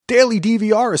Daily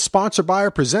DVR is sponsored by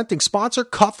our presenting sponsor,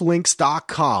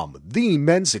 Cufflinks.com, the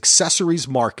men's accessories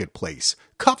marketplace.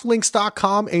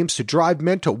 Cufflinks.com aims to drive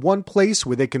men to one place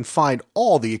where they can find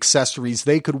all the accessories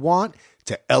they could want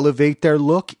to elevate their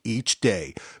look each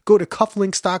day. Go to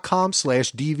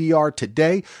cufflinks.com/DVR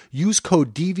today. Use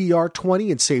code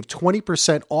DVR20 and save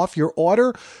 20% off your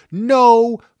order.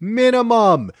 No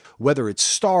minimum. Whether it's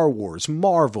Star Wars,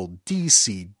 Marvel,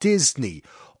 DC, Disney,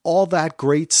 all that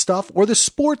great stuff, or the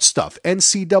sports stuff,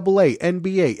 NCAA,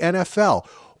 NBA, NFL,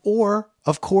 or,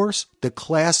 of course, the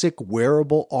classic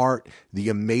wearable art, the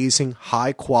amazing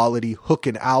high-quality Hook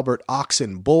 & Albert Ox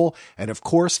and Bull, and, of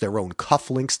course, their own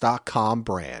Cufflinks.com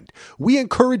brand. We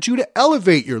encourage you to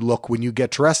elevate your look when you get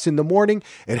dressed in the morning.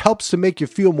 It helps to make you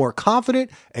feel more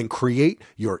confident and create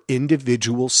your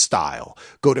individual style.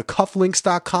 Go to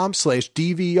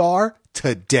Cufflinks.com/DVR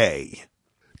today.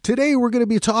 Today, we're going to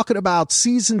be talking about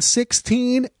Season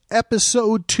 16,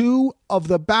 Episode 2 of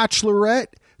The Bachelorette,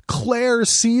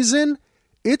 Claire's season.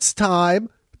 It's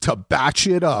time to batch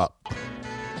it up.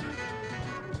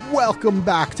 Welcome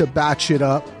back to Batch It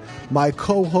Up. My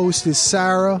co-host is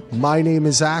Sarah. My name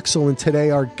is Axel, and today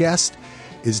our guest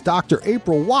is Dr.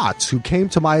 April Watts, who came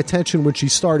to my attention when she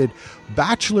started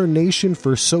Bachelor Nation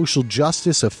for Social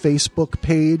Justice, a Facebook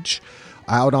page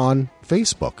out on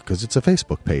Facebook, because it's a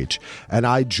Facebook page, and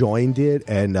I joined it,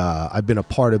 and I've been a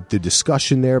part of the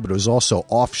discussion there, but it was also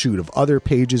offshoot of other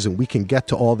pages, and we can get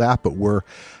to all that, but we're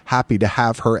happy to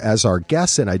have her as our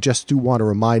guest. And I just do want to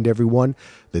remind everyone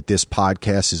that this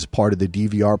podcast is part of the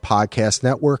DVR Podcast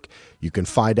Network. You can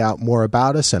find out more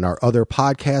about us and our other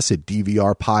podcasts at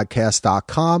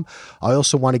dvrpodcast.com. I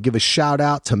also want to give a shout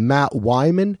out to Matt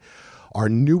Wyman, our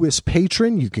newest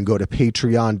patron. You can go to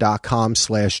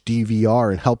patreon.com/DVR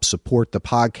and help support the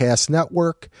podcast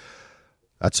network.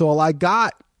 That's all I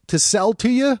got to sell to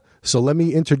you. So let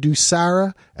me introduce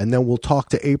Sarah, and then we'll talk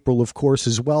to April, of course,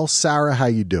 as well. Sarah, how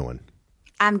you doing?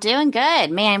 I'm doing good,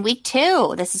 man. Week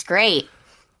 2. This is great.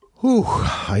 Whew,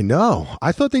 I know.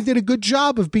 I thought they did a good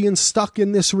job of being stuck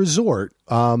in this resort.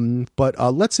 But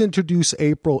let's introduce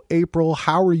April. April,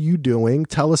 how are you doing?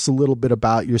 Tell us a little bit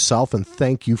about yourself, and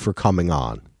thank you for coming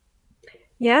on.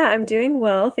 Yeah, I'm doing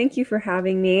well. Thank you for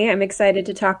having me. I'm excited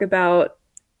to talk about,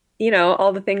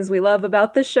 all the things we love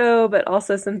about the show, but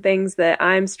also some things that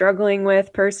I'm struggling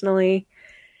with personally.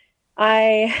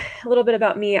 A little bit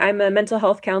about me. I'm a mental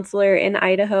health counselor in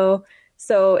Idaho.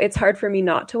 So it's hard for me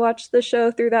not to watch the show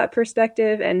through that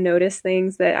perspective and notice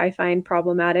things that I find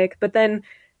problematic. But then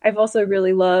I've also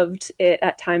really loved it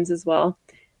at times as well.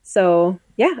 So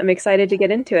yeah, I'm excited to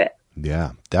get into it.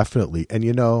 Yeah, definitely. And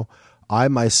I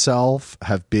myself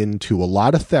have been to a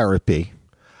lot of therapy.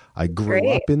 I grew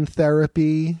up in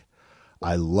therapy.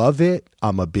 I love it.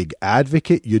 I'm a big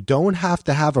advocate. You don't have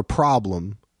to have a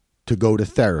problem to go to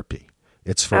therapy.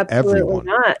 It's for everyone.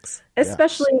 Not.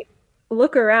 Especially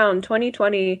look around.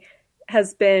 2020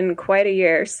 has been quite a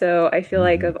year. So I feel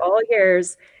like of all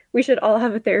years, we should all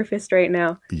have a therapist right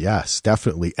now. Yes,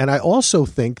 definitely. And I also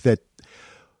think that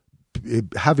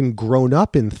having grown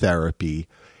up in therapy,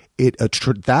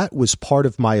 that was part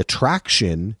of my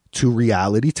attraction to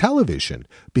reality television,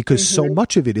 because so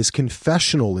much of it is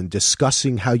confessional and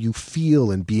discussing how you feel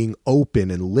and being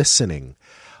open and listening.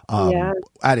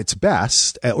 At its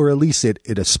best, or at least it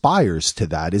aspires to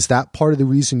that. Is that part of the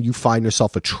reason you find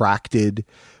yourself attracted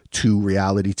to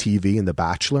reality TV and The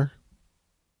Bachelor?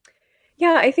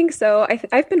 Yeah, I think so.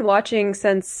 I've been watching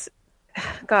since,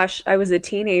 I was a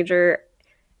teenager,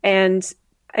 and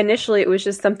initially it was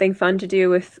just something fun to do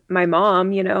with my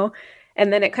mom,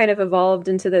 and then it kind of evolved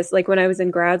into this, like when I was in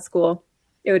grad school,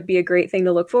 it would be a great thing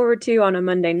to look forward to on a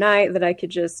Monday night that I could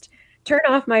just turn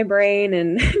off my brain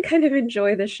and kind of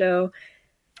enjoy the show.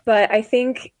 But I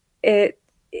think it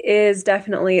is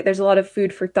definitely, there's a lot of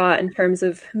food for thought in terms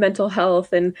of mental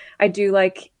health. And I do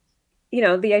like,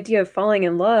 the idea of falling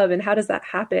in love and how does that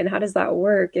happen? How does that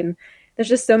work? And there's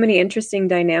just so many interesting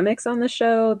dynamics on the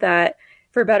show that,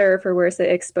 for better or for worse, it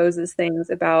exposes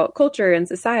things about culture and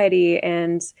society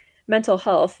and mental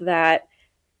health that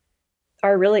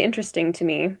are really interesting to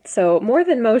me. So more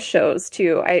than most shows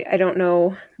too. I don't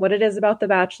know what it is about The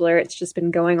Bachelor. It's just been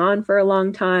going on for a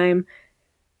long time.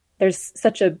 There's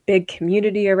such a big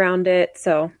community around it.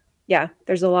 So yeah,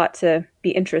 there's a lot to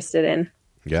be interested in.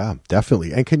 Yeah,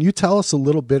 definitely. And can you tell us a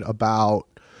little bit about,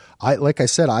 like I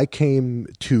said, I came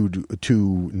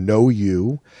to know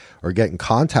you or get in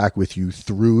contact with you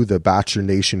through the Bachelor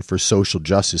Nation for Social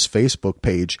Justice Facebook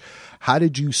page. How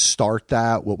did you start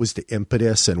that? What was the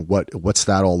impetus, and what's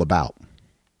that all about?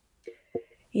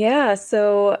 Yeah,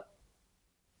 so,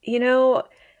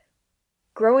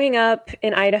 growing up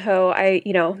in Idaho, I,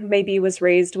 maybe was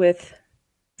raised with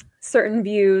certain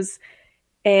views.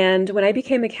 And when I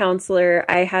became a counselor,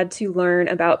 I had to learn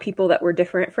about people that were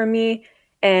different from me.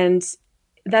 And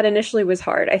that initially was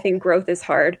hard. I think growth is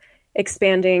hard.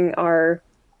 Expanding our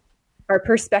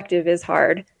perspective is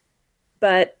hard.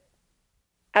 But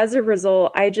as a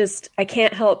result, I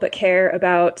can't help but care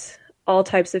about all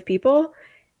types of people.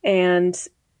 And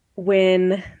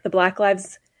when the Black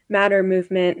Lives Matter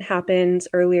movement happened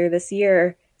earlier this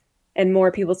year, and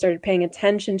more people started paying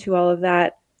attention to all of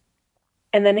that,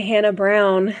 and then Hannah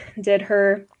Brown did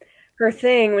her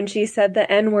thing when she said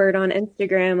the N-word on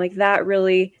Instagram, like that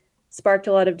really sparked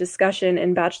a lot of discussion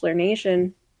in Bachelor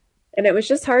Nation. And it was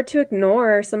just hard to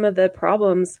ignore some of the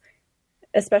problems,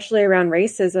 especially around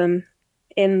racism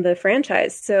in the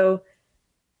franchise. So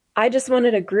I just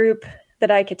wanted a group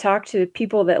that I could talk to,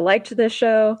 people that liked the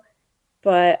show,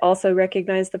 but also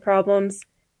recognize the problems,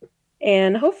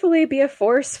 and hopefully be a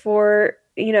force for,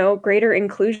 greater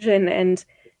inclusion and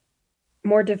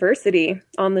more diversity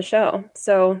on the show.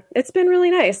 So it's been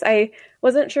really nice. I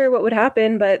wasn't sure what would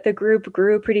happen, but the group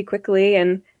grew pretty quickly,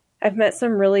 and I've met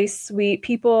some really sweet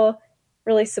people,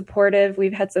 really supportive.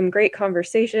 We've had some great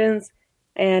conversations,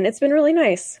 and it's been really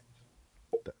nice.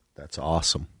 That's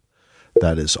awesome.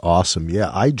 That is awesome. Yeah,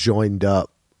 I joined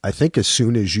up, I think, as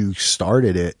soon as you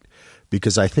started it,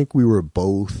 because I think we were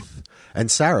both, and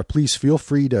Sarah, please feel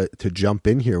free to jump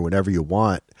in here whenever you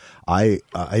want. I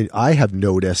have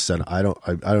noticed, and I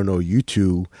don't know, you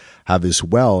two have as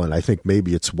well, and I think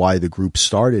maybe it's why the group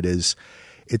started, is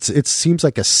it seems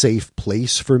like a safe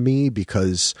place for me,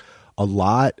 because a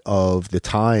lot of the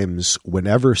times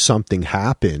whenever something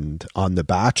happened on The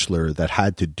Bachelor that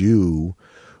had to do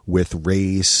with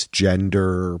race,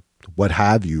 gender, what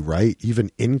have you, right?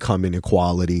 Even income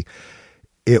inequality,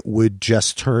 it would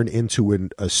just turn into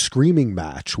a screaming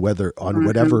match, whether on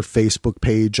whatever Facebook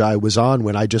page I was on,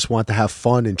 when I just want to have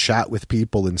fun and chat with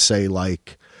people and say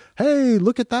like, hey,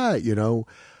 look at that,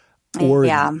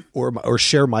 or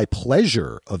share my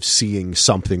pleasure of seeing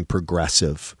something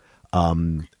progressive.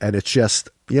 And it's just,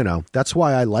 that's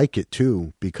why I like it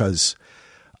too, because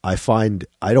I find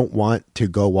I don't want to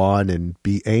go on and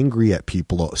be angry at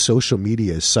people. Social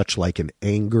media is such like an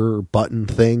anger button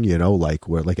thing, like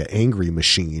we're like an angry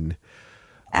machine.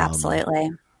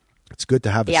 Absolutely. It's good to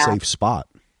have a safe spot.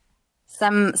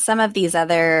 Some of these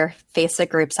other Facebook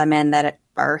groups I'm in that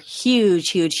are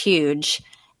huge.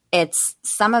 It's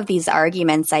some of these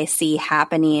arguments I see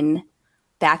happening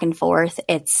back and forth.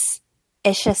 It's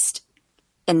just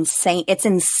insane. It's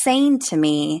insane to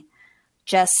me,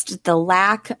 just the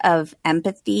lack of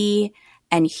empathy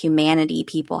and humanity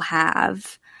people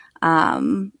have.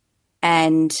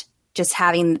 And just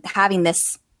having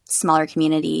this smaller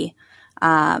community,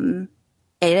 it's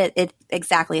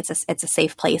a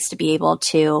safe place to be able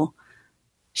to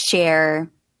share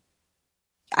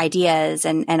ideas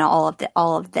and all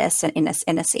of this in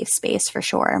a safe space, for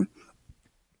sure.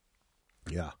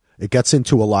 Yeah. It gets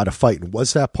into a lot of fighting.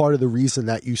 Was that part of the reason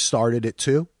that you started it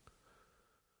too?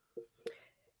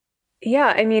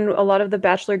 Yeah, I mean, a lot of the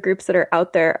Bachelor groups that are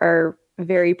out there are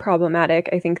very problematic.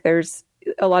 I think there's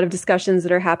a lot of discussions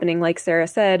that are happening, like Sarah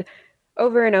said,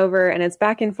 over and over, and it's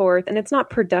back and forth, and it's not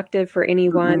productive for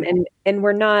anyone. And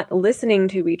we're not listening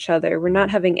to each other. We're not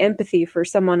having empathy for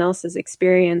someone else's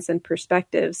experience and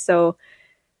perspective. So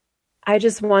I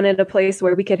just wanted a place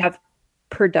where we could have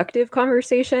productive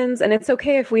conversations, and it's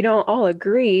okay if we don't all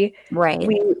agree. Right.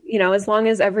 As long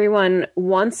as everyone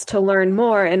wants to learn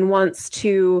more and wants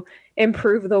to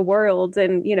improve the world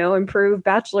and, improve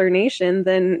Bachelor Nation,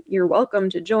 then you're welcome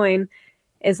to join,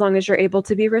 as long as you're able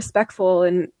to be respectful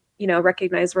and,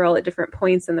 recognize we're all at different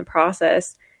points in the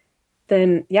process.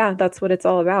 Then yeah, that's what it's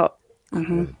all about.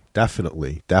 Mm-hmm.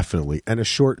 Definitely. And a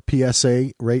short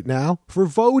PSA right now for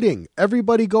voting.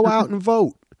 Everybody go out and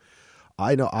vote.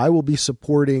 I know I will be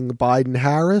supporting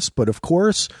Biden-Harris, but of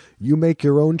course you make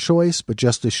your own choice, but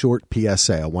just a short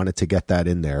PSA. I wanted to get that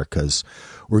in there because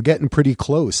we're getting pretty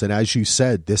close. And as you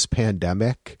said, this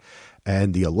pandemic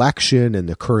and the election and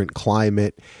the current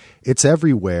climate, it's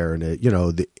everywhere. And,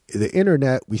 the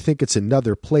internet, we think it's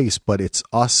another place, but it's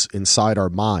us inside our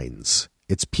minds.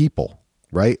 It's people,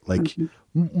 right? Like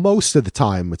most of the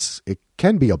time it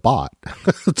can be a bot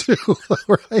too,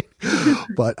 right?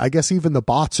 But I guess even the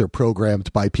bots are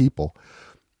programmed by people.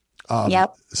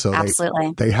 Yep. So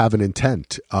absolutely. They have an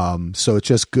intent. So it's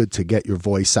just good to get your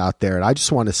voice out there. And I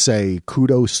just want to say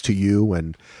kudos to you.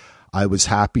 And I was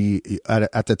happy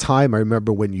at the time. I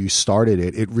remember when you started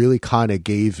it, it really kind of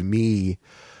gave me,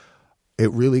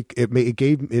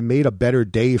 it made a better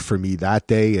day for me that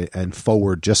day and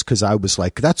forward, just because I was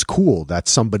like, that's cool that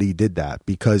somebody did that,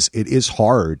 because it is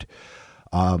hard,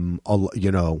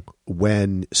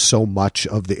 when so much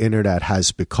of the internet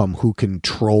has become who can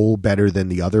troll better than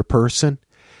the other person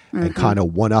and kind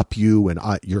of one up you, and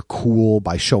you're cool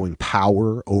by showing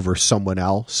power over someone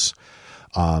else.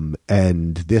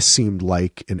 And this seemed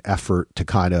like an effort to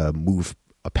kind of move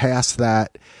past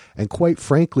that. And quite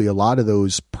frankly, a lot of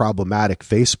those problematic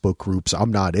Facebook groups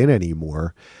I'm not in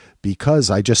anymore, because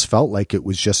I just felt like it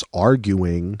was just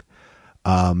arguing.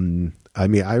 I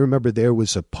remember there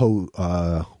was it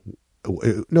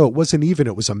wasn't even,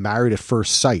 it was a Married at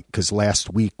First Sight, because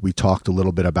last week we talked a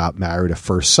little bit about Married at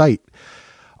First Sight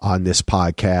on this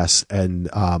podcast.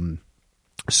 And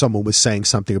someone was saying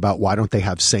something about, why don't they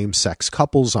have same-sex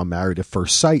couples on Married at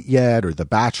First Sight yet, or The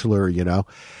Bachelor,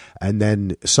 And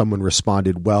then someone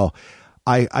responded, well,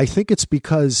 I think it's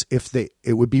because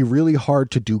it would be really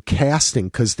hard to do casting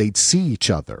because they'd see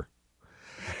each other.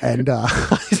 And I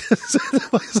just said to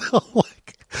myself,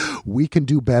 like, we can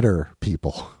do better,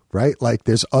 people, right? Like,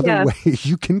 there's other ways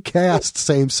you can cast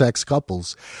same-sex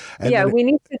couples. And we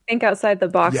need to think outside the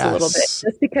box a little bit.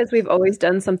 Just because we've always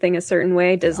done something a certain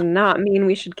way does not mean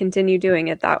we should continue doing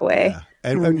it that way. Yeah.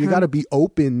 And you got to be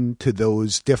open to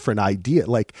those different ideas.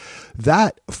 Like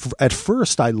that, at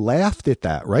first I laughed at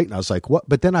that, right? And I was like, what?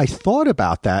 But then I thought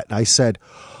about that and I said,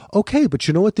 okay, but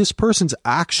you know what? This person's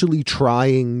actually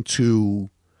trying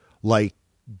to, like,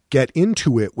 get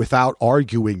into it without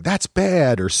arguing that's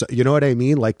bad, or so, you know what I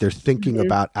mean? Like, they're thinking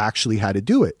about actually how to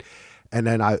do it. And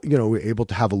then we were able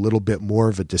to have a little bit more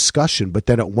of a discussion. But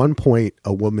then at one point,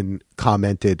 a woman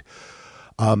commented,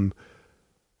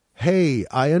 hey,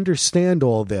 I understand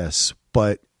all this,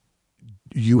 but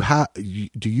do you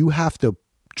have to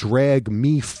drag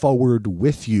me forward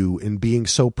with you in being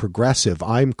so progressive?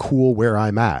 I'm cool where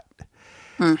I'm at.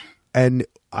 And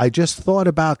I just thought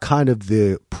about kind of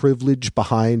the privilege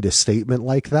behind a statement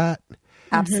like that.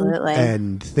 Absolutely.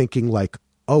 And thinking like,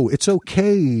 oh, it's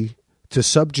okay to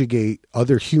subjugate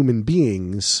other human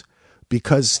beings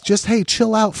because just, hey,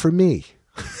 chill out for me.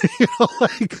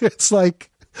 It's like,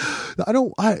 I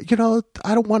don't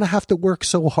want to have to work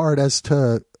so hard as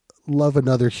to love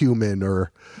another human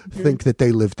or think that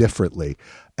they live differently.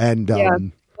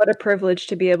 And, what a privilege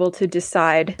to be able to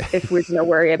decide if we're going to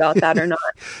worry about that or not.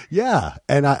 Yeah.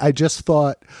 And I just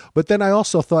thought, but then I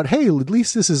also thought, hey, at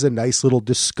least this is a nice little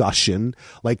discussion.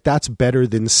 Like, that's better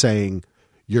than saying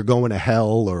you're going to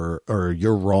hell or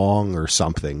you're wrong or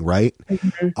something. Right.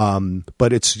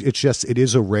 But it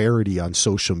is a rarity on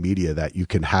social media that you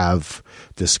can have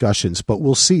discussions, but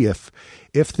we'll see if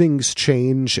things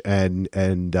change and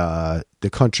the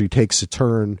country takes a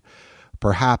turn,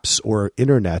 perhaps, or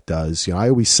internet does. I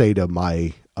always say to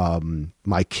my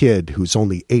kid who's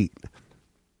only 8,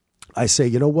 I say,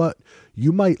 you know what?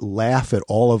 You might laugh at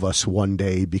all of us one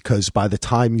day because by the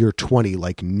time you're 20,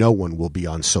 like, no one will be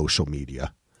on social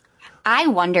media. I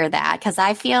wonder that, because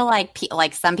I feel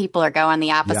like some people are going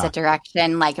the opposite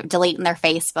direction, like deleting their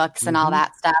Facebooks and all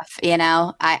that stuff.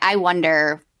 I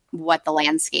wonder what the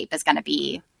landscape is going to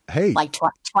be. Hey, like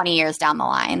 20 years down the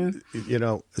line.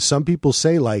 Some people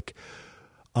say, like,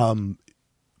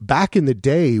 back in the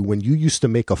day when you used to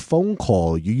make a phone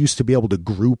call, you used to be able to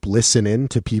group listen in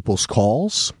to people's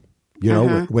calls,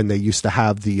 when they used to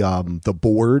have the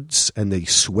boards and they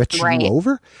switch you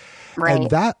over. Right. And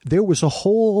that there was a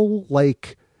whole,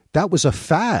 like, that was a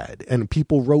fad and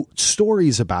people wrote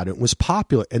stories about it. It was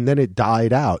popular and then it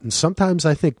died out. And sometimes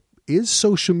I think, is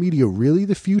social media really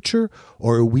the future,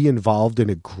 or are we involved in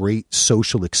a great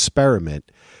social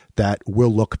experiment that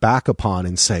we'll look back upon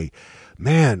and say,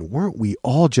 man, weren't we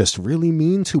all just really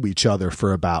mean to each other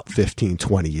for about 15,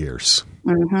 20 years?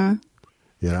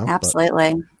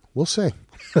 Absolutely. We'll see.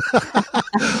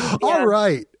 All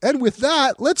right. And with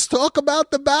that, let's talk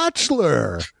about The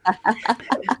Bachelor.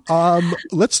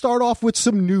 Let's start off with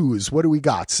some news. What do we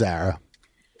got, Sarah?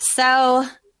 So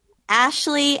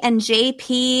Ashley and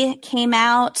JP came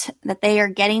out that they are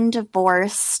getting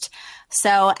divorced.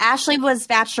 So Ashley was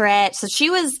Bachelorette. So she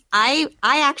was, I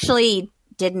actually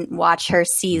didn't watch her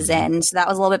season. So that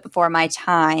was a little bit before my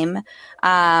time.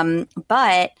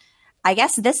 But I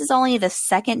guess this is only the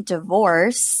second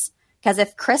divorce, because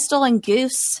if Crystal and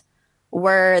Goose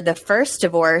were the first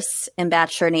divorce in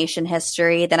Bachelor Nation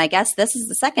history, then I guess this is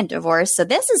the second divorce. So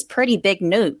this is pretty big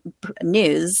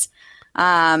news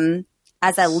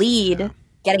as a lead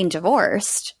getting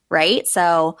divorced, right?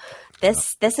 So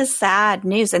this is sad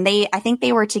news. And I think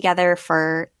they were together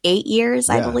for 8 years,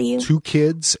 I believe. 2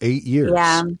 kids, 8 years.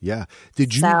 Yeah.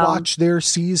 Did you watch their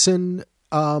season,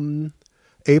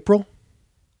 April?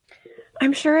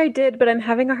 I'm sure I did, but I'm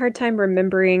having a hard time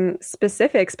remembering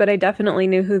specifics, but I definitely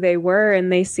knew who they were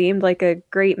and they seemed like a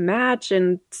great match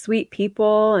and sweet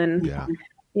people. And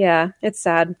yeah, it's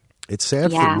sad. It's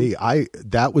sad for me.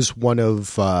 That was one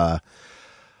of, I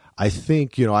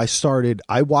think,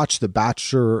 I watched The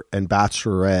Bachelor and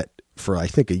Bachelorette for, I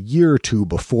think, a year or two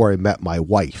before I met my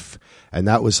wife. And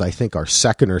that was, I think, our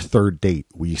second or third date.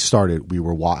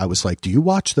 I was like, do you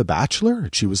watch The Bachelor?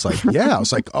 And she was like, yeah. I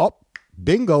was like, oh,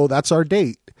 bingo, that's our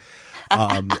date.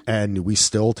 And we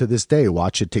still to this day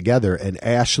watch it together. And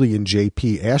Ashley and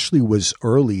JP, Ashley was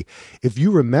early. If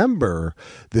you remember,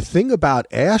 the thing about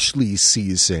Ashley's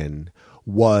season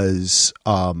was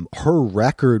her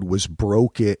record was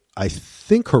broken. I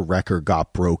think her record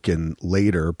got broken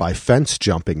later by Fence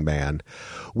Jumping Man,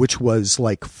 which was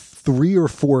like 3 or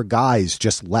 4 guys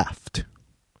just left.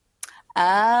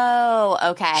 Oh,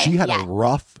 okay. She had a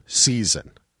rough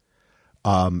season.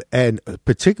 And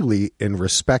particularly in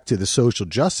respect to the social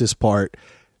justice part,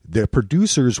 the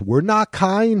producers were not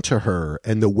kind to her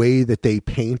and the way that they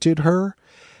painted her.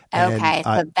 Okay,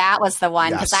 so that was the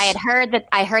one, because I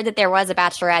heard that there was a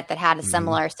Bachelorette that had a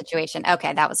similar situation.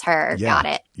 Okay, that was her. Yeah. Got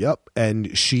it. Yep.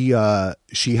 And she had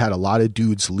a lot of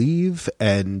dudes leave,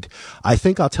 and I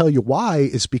think I'll tell you why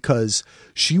is because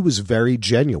she was very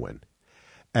genuine.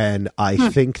 And I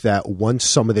think that once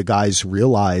some of the guys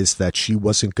realized that she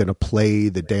wasn't going to play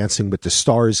the Dancing with the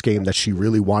Stars game, that she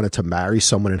really wanted to marry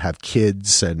someone and have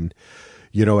kids, and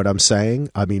you know what I'm saying?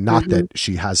 I mean, not that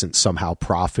she hasn't somehow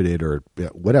profited or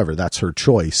whatever, that's her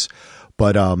choice.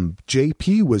 But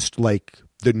JP was like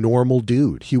the normal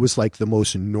dude. He was like the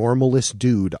most normalist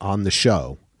dude on the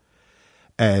show.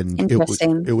 And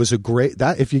it was a great,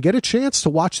 that if you get a chance to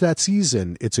watch that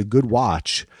season, it's a good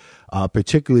watch.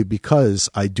 Particularly because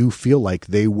I do feel like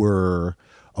they were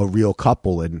a real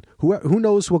couple, and who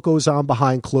knows what goes on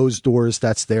behind closed doors.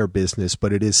 That's their business,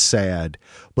 but it is sad.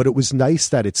 But it was nice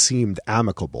that it seemed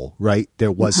amicable, right?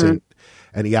 There wasn't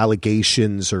any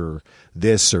allegations or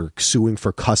this or suing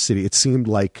for custody. It seemed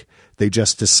like they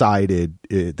just decided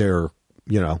their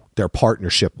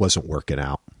partnership wasn't working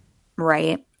out.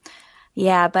 Right.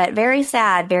 Yeah, but very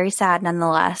sad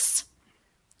nonetheless.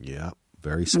 Yeah.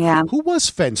 Very sad. Yeah. Who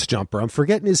was Fence Jumper? I'm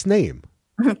forgetting his name.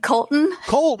 Colton.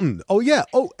 Oh, yeah.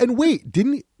 Oh, and wait,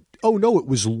 didn't he? Oh, no, it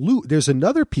was Luke. There's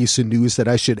another piece of news that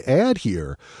I should add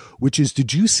here, which is,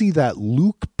 did you see that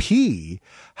Luke P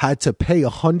had to pay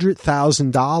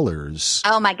 $100,000?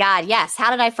 Oh, my God. Yes.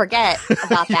 How did I forget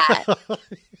about that?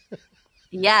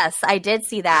 Yes, I did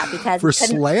see that, because for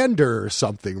slander or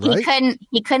something, right?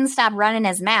 He couldn't stop running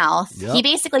his mouth. Yep.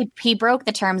 He broke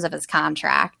the terms of his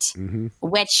contract,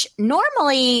 which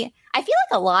normally I feel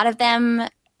like a lot of them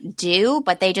do,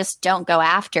 but they just don't go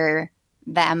after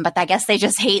them. But I guess they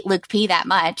just hate Luke P that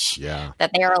much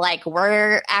that they were like,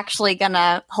 we're actually going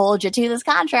to hold you to this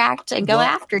contract and go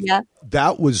after you.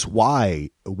 That was why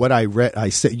what I read, I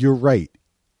said, you're right.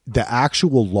 The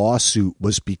actual lawsuit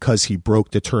was because he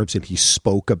broke the terms and he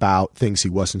spoke about things he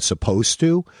wasn't supposed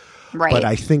to. Right. But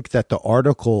I think that the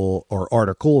article or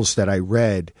articles that I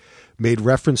read made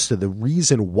reference to the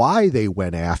reason why they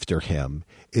went after him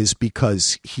is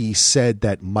because he said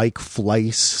that Mike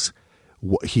Fleiss,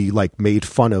 he like made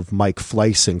fun of Mike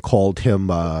Fleiss and called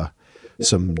him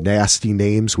some nasty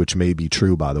names, which may be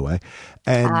true, by the way,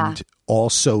 and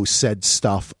also said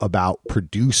stuff about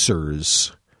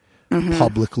producers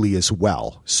publicly as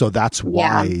well. So that's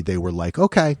why they were like,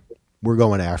 okay, we're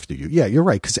going after you. Yeah, you're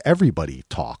right, because everybody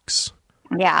talks.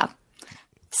 Yeah.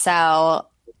 So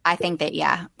I think that,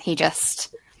 he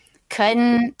just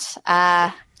couldn't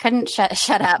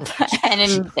shut up.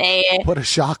 And what a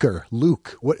shocker.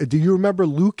 Luke. What do you remember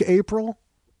Luke, April?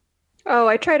 Oh,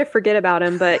 I try to forget about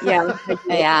him, but yeah.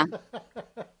 Yeah.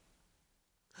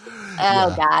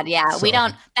 Oh God, yeah. So, we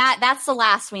don't. That's the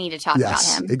last we need to talk about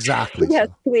him. Exactly. Yes,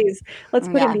 please. Let's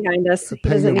put him behind us. He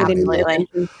doesn't need any more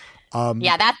attention.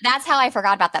 That's how I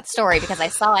forgot about that story, because I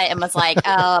saw it and was like,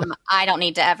 I don't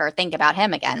need to ever think about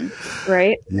him again.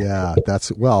 Right? Yeah,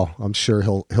 I'm sure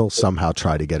he'll somehow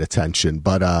try to get attention.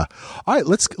 But all right,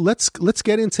 let's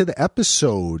get into the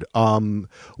episode.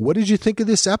 What did you think of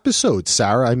this episode,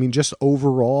 Sarah? I mean, just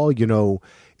overall,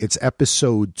 it's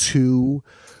episode 2.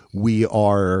 We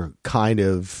are kind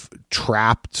of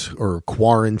trapped or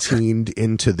quarantined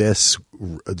into this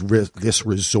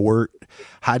resort.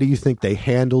 How do you think they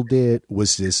handled it?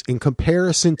 Was this, in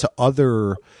comparison to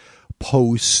other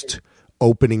post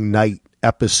opening night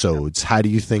episodes, how do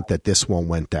you think that this one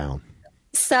went down?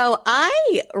 So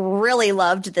I really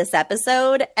loved this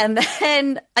episode. And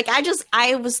then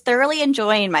I was thoroughly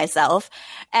enjoying myself.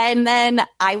 And then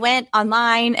I went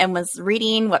online and was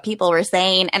reading what people were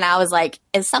saying. And I was like,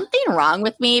 is something wrong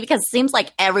with me? Because it seems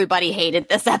like everybody hated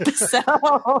this episode.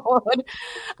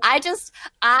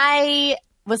 I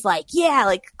was like, yeah,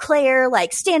 like Claire,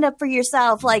 like stand up for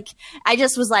yourself. Like, I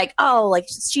just was like, oh, like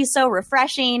she's so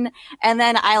refreshing. And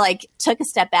then I like took a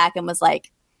step back and was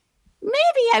like,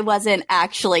 maybe I wasn't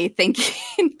actually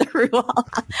thinking through all.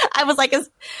 I was like,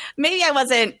 maybe I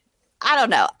wasn't, I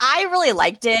don't know. I really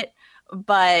liked it,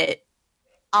 but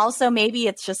also maybe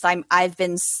it's just I've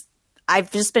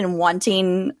just been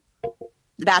wanting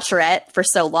The Bachelorette for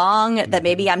so long that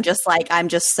maybe I'm just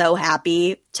so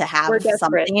happy to have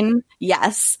something.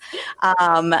 Yes.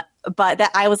 But that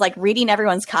I was like reading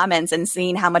everyone's comments and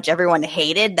seeing how much everyone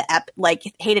hated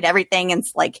hated everything. And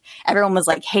like, everyone was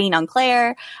like hating on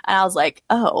Claire. And I was like,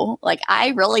 oh, like I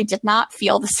really did not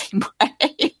feel the same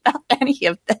way about any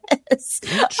of this.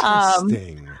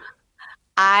 Interesting.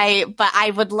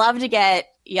 I would love to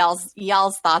get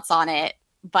y'all's thoughts on it,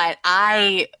 but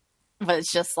I was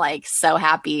just like so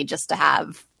happy just to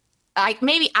have. I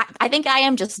think I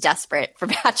am just desperate for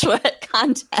Bachelorette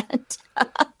content.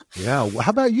 Yeah.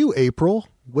 How about you, April?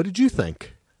 What did you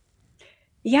think?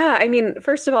 Yeah, I mean,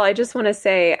 first of all, I just want to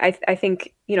say I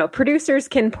think, producers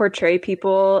can portray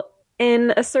people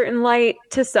in a certain light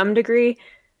to some degree.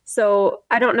 So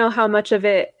I don't know how much of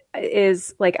it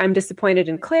is like I'm disappointed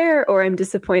in Claire or I'm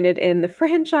disappointed in the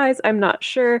franchise. I'm not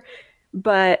sure,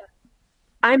 but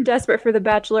I'm desperate for The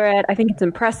Bachelorette. I think it's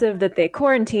impressive that they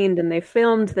quarantined and they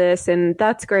filmed this, and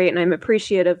that's great, and I'm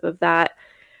appreciative of that.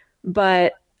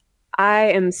 But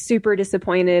I am super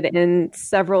disappointed in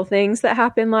several things that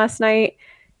happened last night,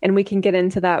 and we can get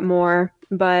into that more.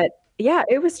 But yeah,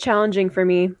 it was challenging for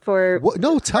me.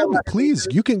 Tell me, please.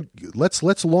 You can let's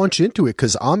launch into it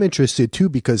because I'm interested too.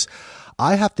 Because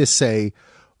I have to say,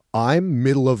 I'm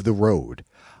middle of the road.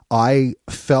 I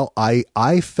felt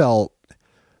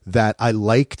that I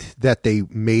liked that they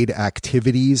made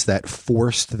activities that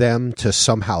forced them to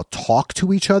somehow talk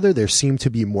to each other. There seemed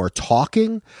to be more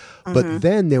talking, but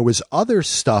then there was other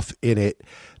stuff in it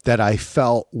that I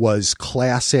felt was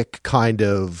classic kind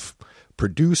of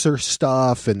producer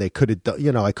stuff, and they could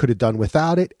have, I could have done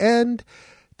without it. And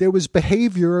there was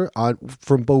behavior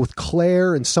from both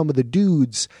Claire and some of the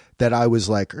dudes that I was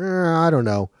like, I don't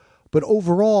know. But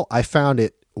overall, I found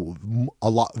it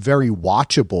very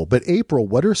watchable. But April,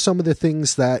 what are some of the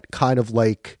things that kind of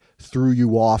like threw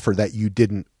you off or that you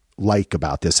didn't like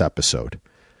about this episode?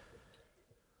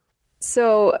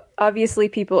 So obviously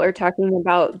people are talking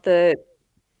about the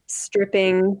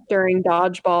stripping during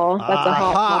dodgeball. That's a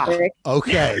hot topic.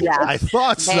 Okay. Yeah. I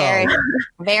thought so.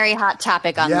 Very hot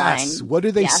topic online. Yes. What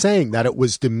are they saying? That it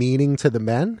was demeaning to the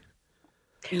men?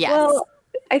 Yes. Well,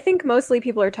 I think mostly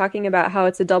people are talking about how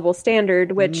it's a double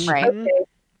standard, which okay,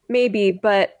 maybe,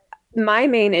 but my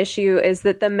main issue is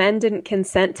that the men didn't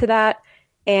consent to that,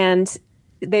 and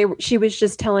she was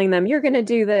just telling them, you're going to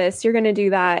do this, you're going to do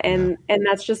that, and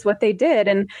that's just what they did.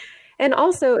 And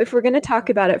also, if we're going to talk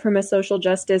about it from a social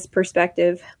justice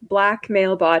perspective, Black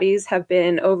male bodies have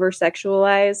been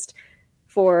over-sexualized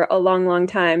for a long, long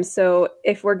time. So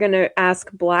if we're going to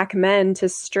ask Black men to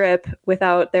strip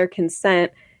without their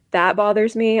consent, that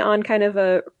bothers me on kind of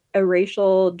a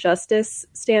racial justice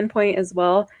standpoint as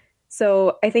well.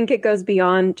 So I think it goes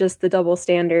beyond just the double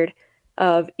standard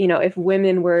of, if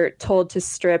women were told to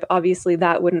strip, obviously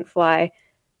that wouldn't fly.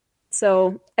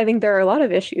 So I think there are a lot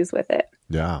of issues with it.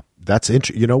 Yeah, that's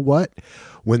interesting. You know what?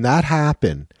 When that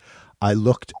happened, I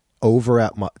looked over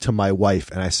to my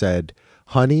wife and I said,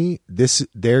 honey,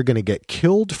 they're going to get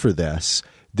killed for this.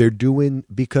 They're doing,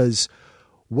 because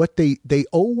what they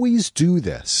always do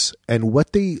this, and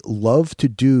what they love to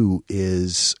do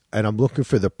is, and I'm looking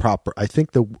for the proper, I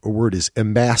think the word is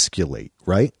emasculate,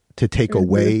 right? To take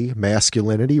away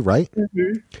masculinity, right?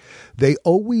 They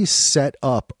always set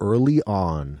up early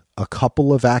on a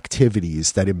couple of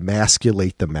activities that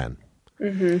emasculate the men,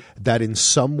 that in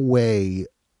some way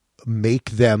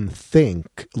make them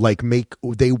think,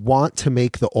 they want to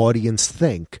make the audience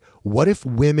think, what if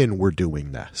women were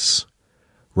doing this,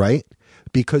 right?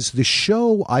 Because the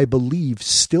show, I believe,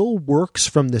 still works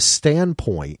from the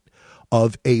standpoint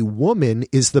of a woman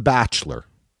is the bachelor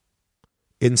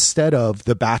instead of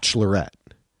the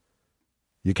bachelorette.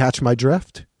 You catch my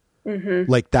drift?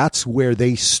 Like, that's where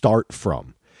they start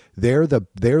from. They're the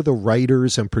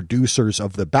writers and producers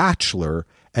of The Bachelor,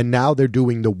 and now they're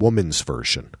doing the woman's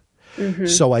version.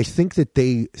 So I think that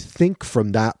they think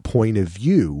from that point of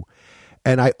view,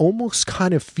 and I almost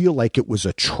kind of feel like it was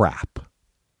a trap.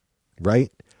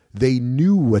 Right? they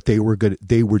knew what they were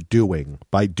doing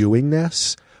by doing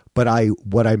this. But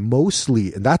what I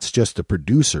mostly, and that's just the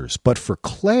producers, but for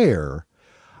Claire,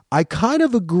 I kind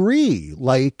of agree.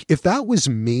 Like, if that was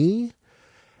me,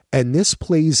 and this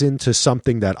plays into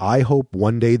something that I hope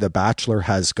one day The Bachelor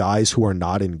has guys who are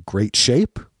not in great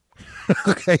shape.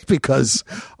 Okay, because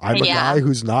I'm a guy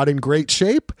who's not in great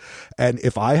shape. And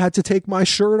if I had to take my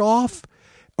shirt off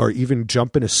or even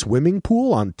jump in a swimming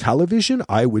pool on television,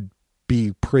 I would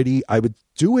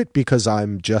do it because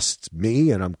I'm just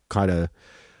me and I'm kind of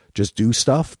just do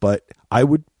stuff, but I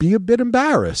would be a bit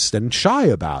embarrassed and shy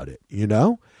about it, you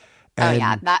know? And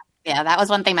that was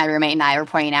one thing my roommate and I were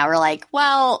pointing out. We're like,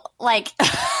 well, like,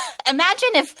 imagine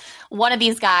if one of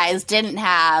these guys didn't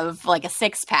have like a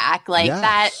six pack like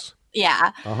that.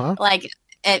 Yeah. Like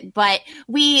it, but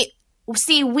we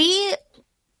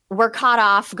were caught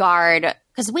off guard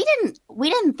because we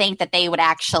didn't think that they would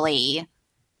actually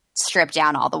strip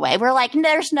down all the way. We're like,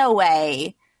 there's no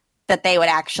way that they would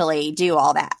actually do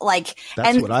all that. Like,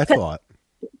 that's what I thought.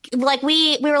 Like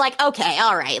we were like, okay,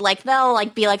 all right. Like they'll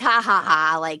like be like, ha ha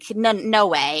ha. Like no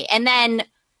way. And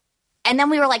then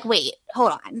we were like, wait,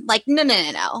 hold on. Like,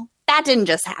 no. That didn't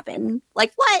just happen.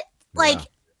 Like what? Like,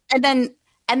 and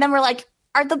then we're like,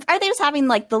 are they just having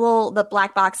like the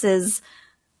black boxes?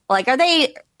 Like, are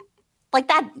they like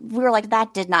that? We were like,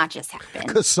 that did not just happen.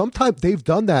 Because sometimes they've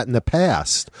done that in the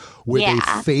past where they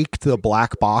faked the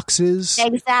black boxes.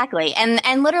 Exactly.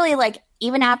 And literally like,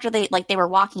 even after they were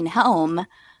walking home,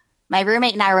 my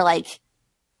roommate and I were like,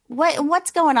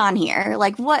 what's going on here?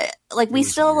 Like what, like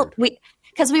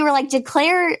because we were like, did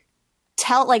Claire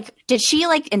did she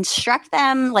like instruct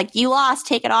them? Like you lost,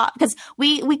 take it off. Because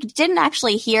we didn't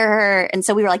actually hear her. And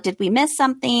so we were like, did we miss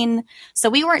something? So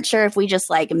we weren't sure if we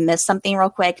just like missed something real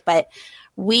quick, but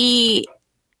we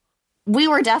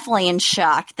were definitely in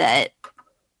shock that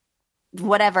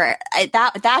whatever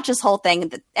that just whole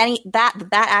thing that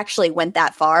actually went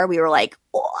that far. We were like,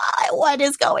 what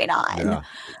is going on?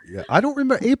 Yeah. I don't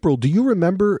remember. April, do you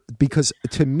remember? Because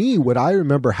to me, what I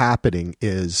remember happening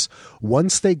is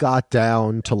once they got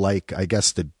down to like, I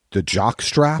guess the jock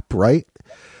strap, right?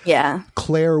 Yeah.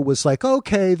 Claire was like,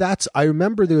 okay, I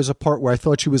remember there was a part where I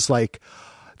thought she was like,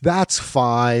 that's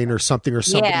fine or something, or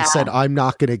somebody said, I'm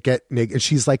not going to get naked. And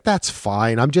she's like, that's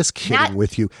fine. I'm just kidding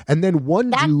with you. And then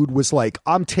one dude was like,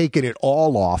 I'm taking it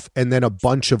all off. And then a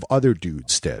bunch of other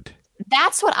dudes did.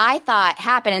 That's what I thought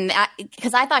happened.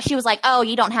 Because I thought she was like, oh,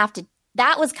 you don't have to.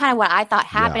 That was kind of what I thought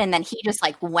happened. Yeah. And then he just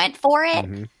like went for it.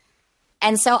 Mm-hmm.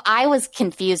 And so I was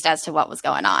confused as to what was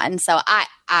going on. So I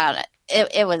don't know.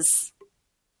 It was,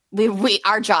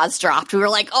 our jaws dropped. We were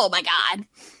like, oh my God.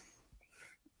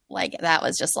 Like, that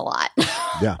was just a lot.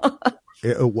 Yeah,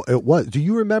 it was. Do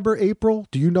you remember, April?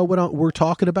 Do you know what we're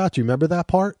talking about? Do you remember that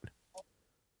part?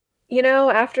 You know,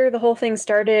 after the whole thing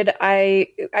started, I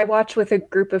watched with a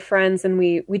group of friends, and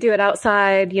we do it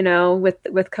outside, you know, with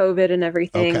COVID and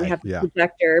everything. Okay, we have a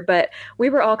projector, but we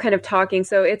were all kind of talking,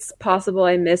 so it's possible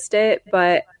I missed it,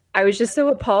 but I was just so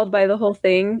appalled by the whole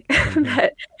thing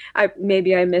that I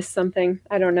missed something.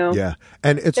 I don't know. Yeah,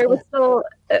 and there was still,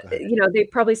 you know, they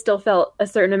probably still felt a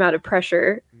certain amount of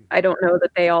pressure. I don't know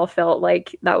that they all felt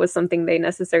like that was something they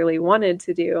necessarily wanted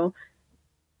to do.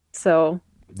 So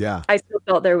yeah, I still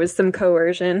felt there was some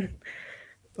coercion.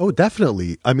 Oh,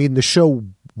 definitely. I mean, the show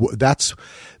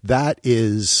that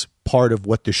is part of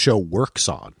what the show works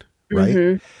on, right?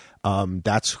 Mm-hmm.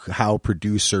 That's how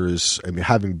producers, I mean,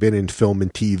 having been in film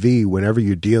and TV, whenever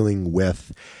you're dealing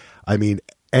with, I mean,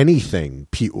 anything,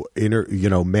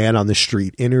 man on the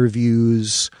street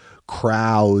interviews,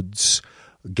 crowds,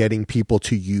 getting people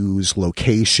to use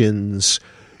locations,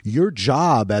 your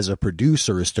job as a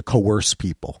producer is to coerce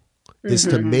people, is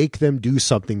to make them do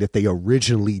something that they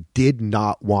originally did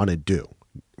not want to do.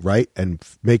 Right. And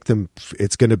make them,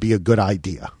 it's going to be a good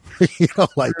idea, you know,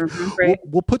 like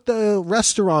we'll put the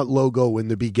restaurant logo in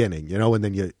the beginning, you know, and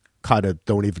then you kind of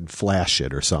don't even flash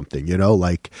it or something, you know,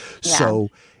 like, so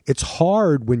it's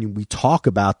hard when we talk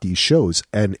about these shows,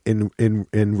 and in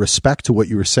respect to what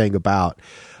you were saying about,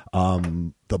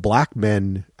 the black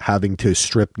men having to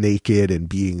strip naked and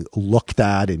being looked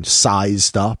at and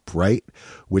sized up, right.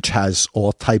 Which has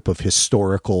all type of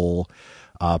historical,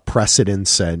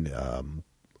 precedents and,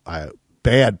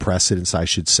 bad precedents, I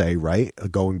should say, right?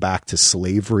 Going back to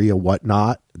slavery and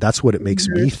whatnot. That's what it makes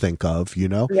me think of, you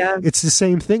know? Yeah. It's the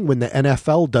same thing when the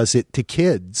NFL does it to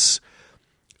kids.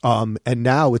 And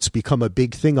now it's become a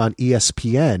big thing on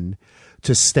ESPN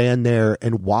to stand there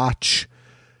and watch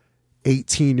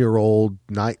 18-year-old,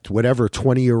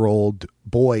 20-year-old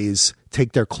boys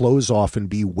take their clothes off and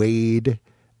be weighed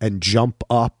and jump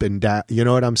up and down. You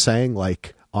know what I'm saying?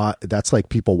 Like, That's like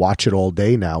people watch it all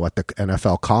day now at the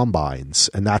NFL combines.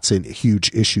 And that's a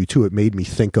huge issue too. It made me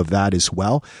think of that as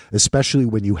well, especially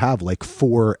when you have like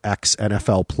 4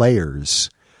 ex-NFL players.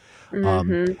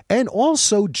 And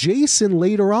also Jason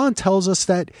later on tells us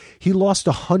that he lost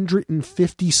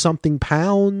 150 something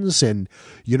pounds, and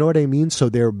you know what I mean? So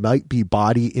there might be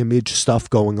body image stuff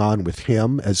going on with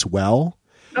him as well.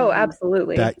 Oh,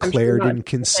 absolutely. That Claire didn't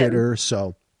consider.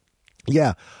 So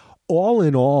yeah, all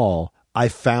in all, I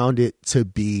found it to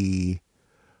be,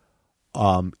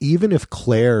 even if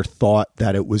Claire thought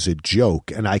that it was a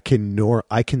joke, and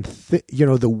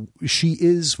she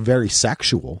is very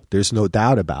sexual. There's no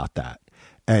doubt about that.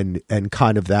 And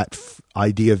kind of that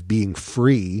idea of being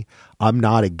free, I'm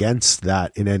not against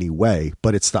that in any way,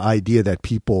 but it's the idea that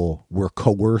people were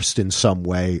coerced in some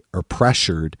way or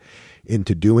pressured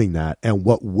into doing that. And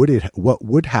what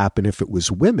would happen if it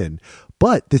was women?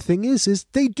 But the thing is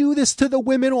they do this to the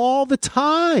women all the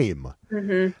time.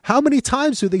 How many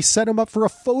times do they set them up for a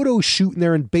photo shoot and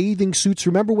they're in bathing suits?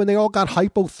 Remember when they all got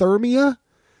hypothermia?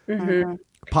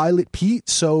 Pilot Pete.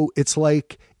 So it's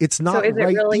like, it's not right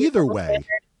really either way.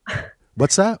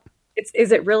 What's that?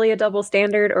 Is it really a double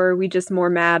standard, or are we just more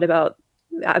mad about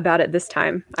it this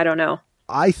time? I don't know.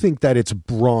 I think that it's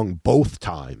wrong both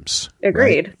times.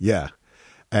 Agreed. Right? Yeah.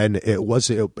 And it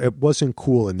wasn't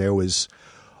cool. And there was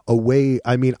a way.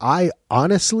 I mean, I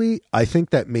think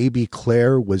that maybe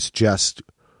Claire was just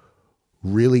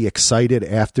really excited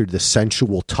after the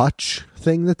sensual touch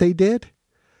thing that they did,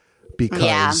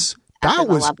 because that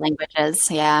was love languages.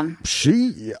 Yeah.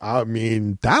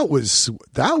 That was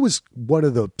one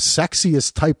of the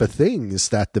sexiest type of things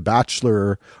that The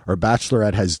Bachelor or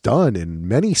Bachelorette has done in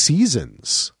many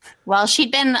seasons. Well,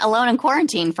 she'd been alone in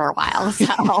quarantine for a while,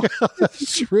 so.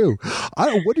 That's true.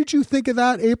 What did you think of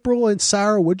that, April and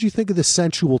Sarah? What did you think of the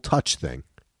sensual touch thing?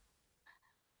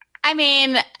 I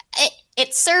mean, it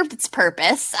served its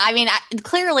purpose. I mean,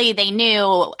 clearly they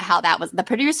knew how that was.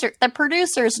 The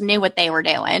producers knew what they were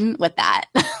doing with that.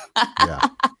 Yeah.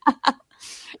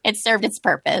 It served its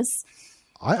purpose.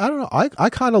 I don't know. I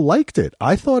kind of liked it.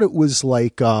 I thought it was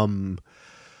like, I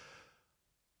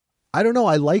don't know.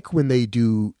 I like when they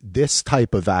do this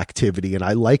type of activity, and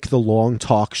I like the long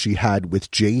talk she had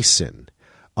with Jason.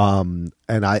 And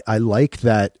I like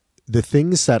that the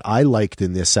things that I liked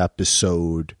in this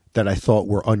episode that I thought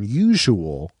were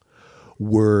unusual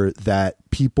were that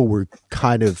people were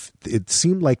it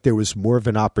seemed like there was more of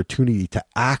an opportunity to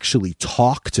actually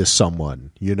talk to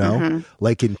someone,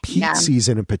 like in Pete's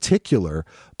season in particular.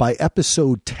 By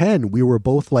episode 10, we were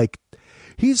both like,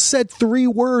 he said 3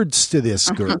 words to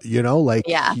this girl,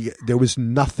 there was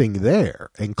nothing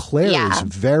there. And Claire is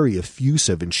very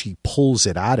effusive and she pulls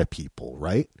it out of people,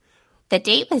 right? The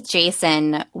date with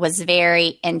Jason was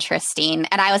very interesting.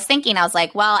 And I was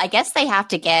like, well, I guess they have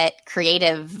to get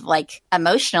creative, like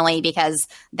emotionally, because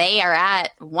they are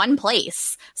at one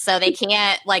place. So they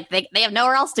can't, like, they have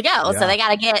nowhere else to go. Yeah. So they got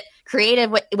to get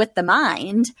creative with the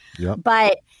mind. Yep.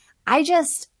 But I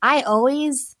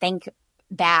always think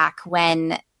back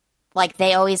when, like,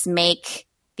 they always make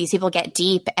these people get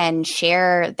deep and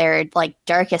share their, like,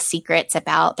 darkest secrets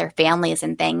about their families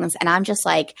and things. And I'm just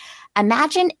like,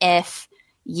 imagine if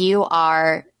you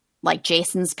are like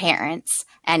Jason's parents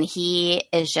and he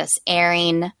is just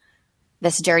airing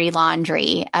this dirty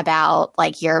laundry about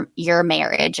like your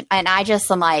marriage. And I just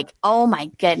am like, oh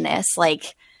my goodness,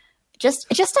 like just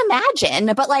imagine.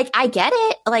 But like, I get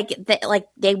it. Like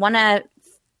they want to,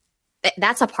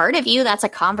 that's a part of you. That's a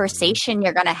conversation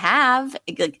you're going to have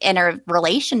in a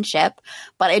relationship.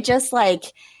 But it just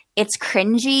like, it's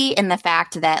cringy in the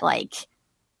fact that like,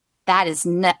 that is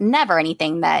never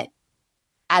anything that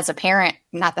as a parent,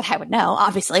 not that I would know,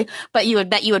 obviously, but you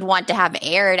would want to have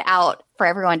aired out for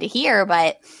everyone to hear.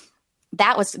 But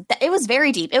it was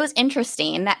very deep. It was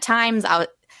interesting. At times I was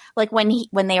like,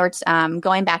 when they were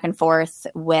going back and forth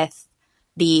with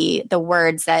the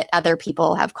words that other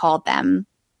people have called them.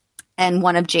 And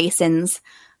one of Jason's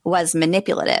was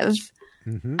manipulative.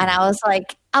 Mm-hmm. And I was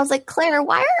like, Claire,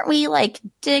 why aren't we like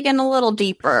digging a little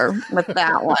deeper with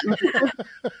that one? Because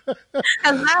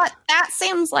that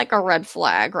seems like a red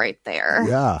flag right there.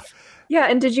 Yeah. Yeah.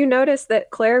 And did you notice that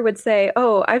Claire would say,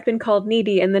 oh, I've been called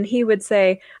needy. And then he would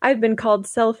say, I've been called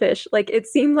selfish. Like it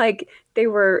seemed like they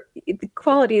were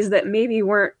qualities that maybe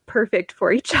weren't perfect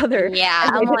for each other. Yeah.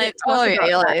 I'm like, oh,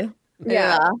 really?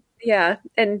 Yeah. Yeah.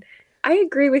 And I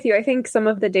agree with you. I think some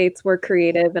of the dates were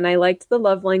creative and I liked the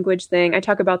love language thing. I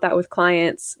talk about that with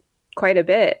clients quite a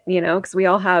bit, because we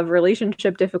all have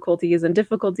relationship difficulties and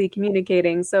difficulty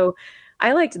communicating. So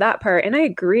I liked that part. And I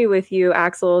agree with you,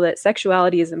 Axel, that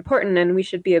sexuality is important and we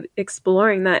should be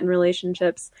exploring that in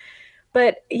relationships.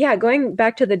 But yeah, going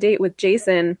back to the date with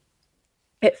Jason,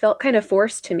 it felt kind of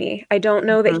forced to me. I don't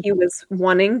know that he was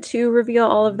wanting to reveal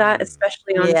all of that,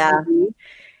 especially on TV.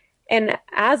 And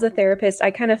as a therapist,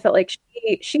 I kind of felt like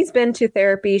she's been to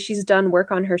therapy. She's done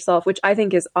work on herself, which I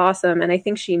think is awesome. And I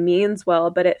think she means well,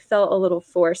 but it felt a little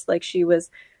forced, like she was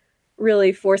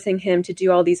really forcing him to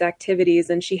do all these activities.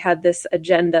 And she had this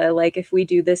agenda, like, if we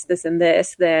do this, this, and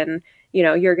this, then, you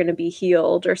know, you're going to be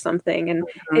healed or something. And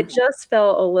it just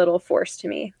felt a little forced to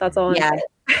me. That's all I'm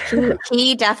saying.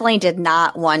 He definitely did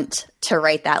not want to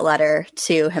write that letter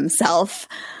to himself.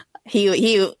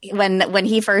 He when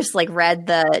he first like read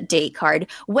the date card,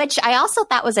 which I also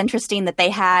thought was interesting that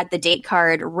they had the date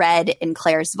card read in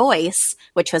Claire's voice,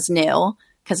 which was new,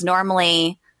 because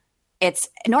normally I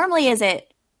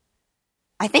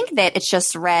think that it's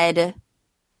just read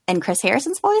in Chris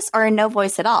Harrison's voice or in no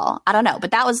voice at all. I don't know, but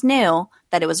that was new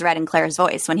that it was read in Claire's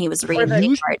voice when he was reading the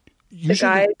date card. The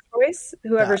guy's voice,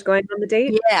 whoever's going on the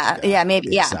date. Yeah,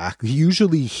 maybe. Exactly.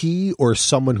 Usually he or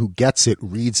someone who gets it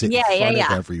reads it in front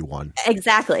of everyone.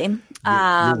 Exactly. You're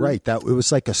right. That it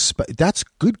was like that's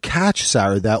good catch,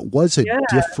 Sarah. That was a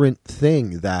different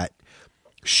thing that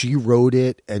she wrote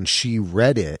it and she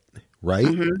read it, right?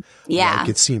 Mm-hmm. Yeah. Like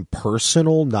it seemed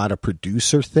personal, not a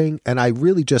producer thing. And I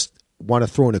really just want to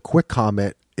throw in a quick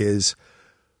comment is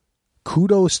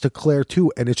kudos to Claire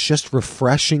too. And it's just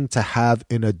refreshing to have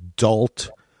an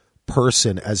adult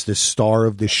person as the star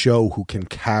of the show who can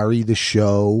carry the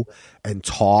show and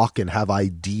talk and have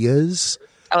ideas.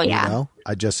 Oh yeah. You know?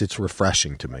 It's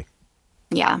refreshing to me.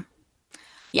 Yeah.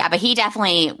 Yeah, but he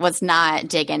definitely was not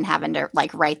digging having to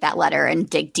like write that letter and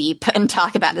dig deep and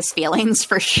talk about his feelings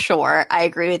for sure. I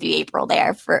agree with you, April,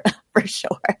 there for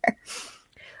sure.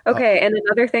 Okay, and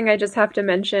another thing I just have to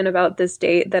mention about this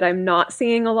date that I'm not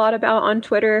seeing a lot about on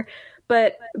Twitter,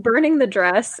 but burning the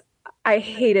dress, I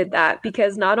hated that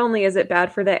because not only is it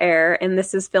bad for the air, and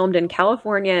this is filmed in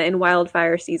California in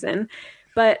wildfire season,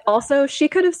 but also she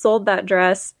could have sold that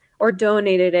dress or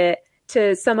donated it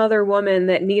to some other woman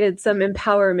that needed some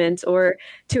empowerment or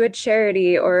to a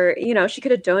charity, or, you know, she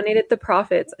could have donated the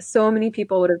profits. So many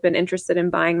people would have been interested in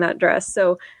buying that dress.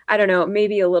 So I don't know,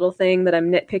 maybe a little thing that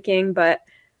I'm nitpicking, but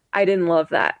I didn't love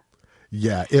that.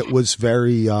 Yeah, it was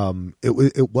very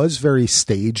it was very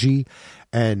stagey,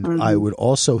 and I would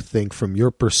also think from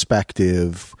your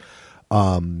perspective,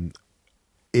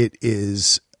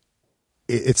 it's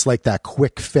like that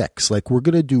quick fix. Like, we're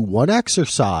going to do one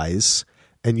exercise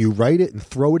and you write it and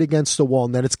throw it against the wall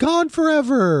and then it's gone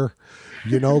forever.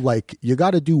 You know, like you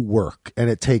got to do work and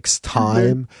it takes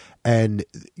time. And,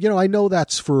 you know, I know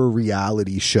that's for a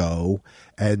reality show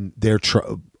and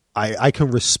I can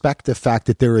respect the fact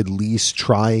that they're at least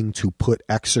trying to put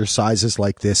exercises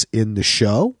like this in the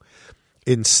show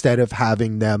instead of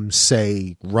having them,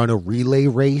 say, run a relay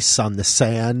race on the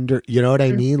sand, or, you know what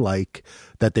I mean? Like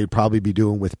that they'd probably be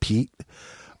doing with Pete,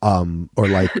 or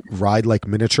like ride like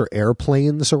miniature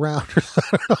airplanes around,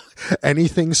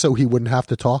 anything so he wouldn't have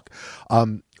to talk.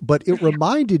 But it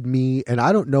reminded me, and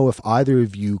I don't know if either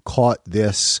of you caught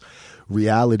this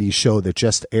reality show that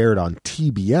just aired on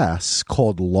TBS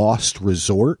called Lost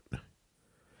Resort.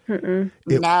 No,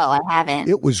 I haven't.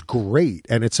 It was great,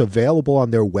 and it's available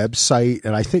on their website,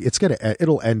 and I think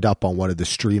it'll end up on one of the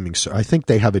streaming. So I think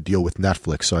they have a deal with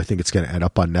Netflix, so I think it's going to end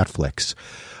up on Netflix.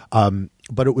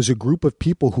 But it was a group of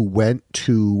people who went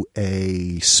to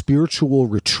a spiritual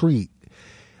retreat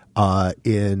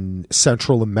in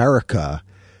Central America.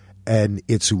 And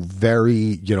it's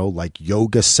very, you know, like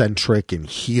yoga centric and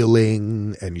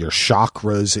healing and your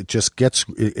chakras.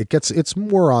 It's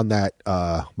more on that.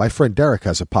 My friend Derek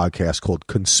has a podcast called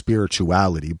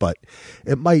Conspirituality, but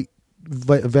it might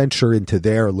venture into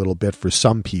there a little bit for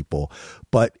some people.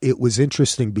 But it was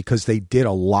interesting because they did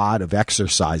a lot of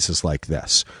exercises like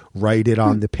this. Write it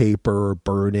on the paper, or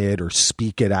burn it, or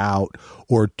speak it out,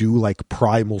 or do like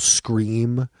primal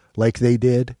scream like they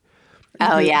did.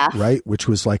 Oh, yeah. Right? Which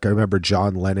was like, I remember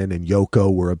John Lennon and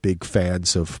Yoko were big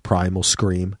fans of Primal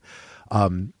Scream. I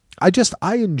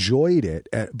enjoyed it,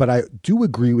 but I do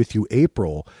agree with you,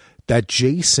 April, that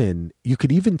Jason, you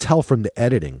could even tell from the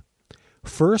editing.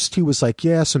 First, he was like,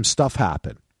 yeah, some stuff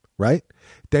happened, right?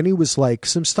 Then he was like,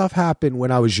 some stuff happened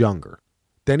when I was younger.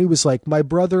 Then he was like, my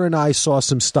brother and I saw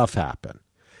some stuff happen.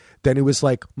 Then he was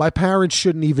like, my parents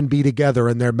shouldn't even be together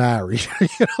and they're married. You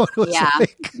know, it was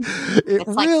it's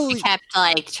really, like she kept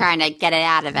like trying to get it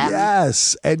out of him.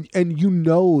 Yes. And you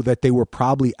know that they were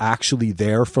probably actually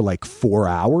there for like 4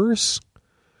 hours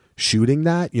shooting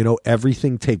that. You know,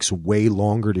 everything takes way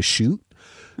longer to shoot.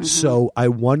 Mm-hmm. So I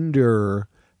wonder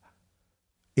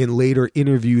in later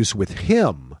interviews with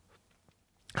him,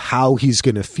 how he's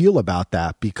going to feel about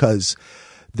that, because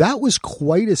that was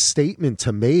quite a statement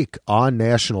to make on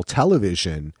national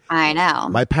television. I know.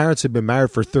 My parents have been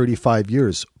married for 35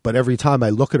 years, but every time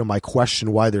I look at them, I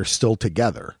question why they're still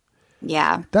together.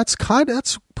 Yeah. That's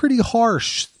pretty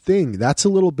harsh thing. That's a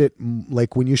little bit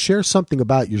like when you share something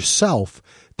about yourself,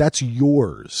 that's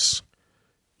yours,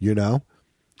 you know?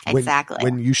 Exactly.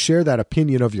 When you share that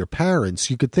opinion of your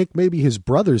parents, you could think maybe his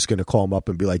brother's going to call him up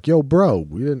and be like, yo, bro,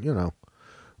 we didn't,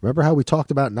 remember how we talked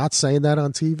about not saying that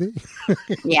on TV?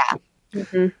 Yeah.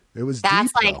 Mm-hmm. It was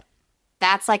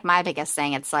that's like my biggest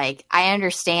thing. It's like, I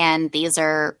understand these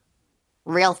are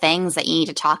real things that you need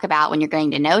to talk about when you're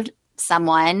getting to know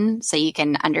someone so you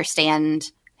can understand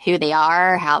who they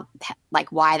are,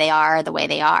 why they are the way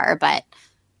they are. But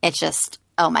it's just,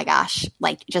 oh my gosh,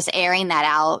 like just airing that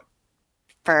out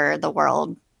for the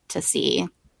world to see.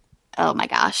 Oh my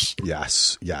gosh.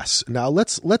 Yes. Now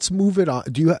let's move it on.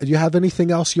 Do you have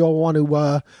anything else y'all want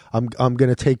to? I'm going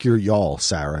to take your y'all,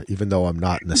 Sarah, even though I'm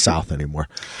not in the South anymore.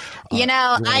 I'm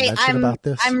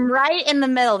right in the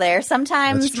middle there.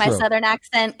 Sometimes my Southern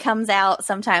accent comes out,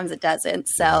 sometimes it doesn't.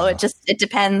 So it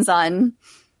depends on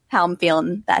how I'm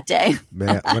feeling that day.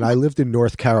 Man, when I lived in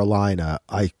North Carolina,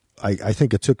 I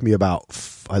think it took me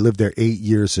I lived there 8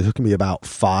 years. It took me about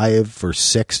 5 or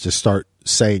 6 to start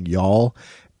saying y'all.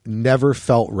 Never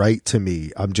felt right to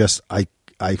me.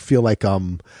 I feel like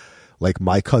I'm like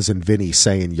my cousin Vinny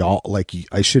saying y'all, like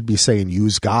I should be saying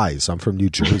yous guys. I'm from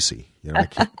New Jersey.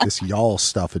 This y'all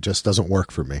stuff, it just doesn't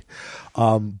work for me.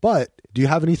 But do you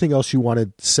have anything else you want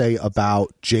to say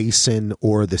about Jason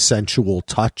or the sensual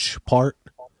touch part?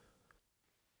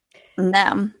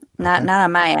 No, not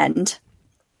on my end.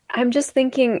 I'm just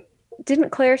thinking,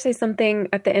 didn't Claire say something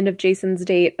at the end of Jason's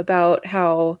date about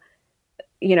how,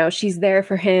 she's there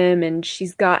for him and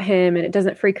she's got him and it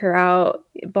doesn't freak her out,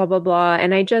 blah, blah, blah.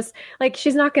 And I just, like,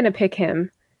 she's not going to pick him.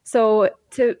 So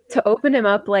to open him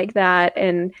up like that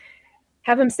and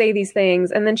have him say these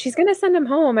things, and then she's going to send him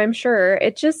home, I'm sure.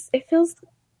 It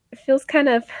feels kind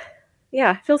of,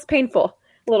 it feels painful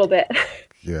a little bit.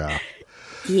 Yeah.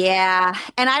 Yeah.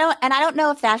 And I don't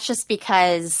know if that's just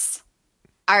because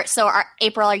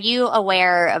April, are you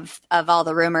aware of all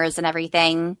the rumors and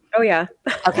everything? Oh yeah.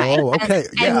 Okay. Oh, okay.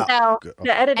 And so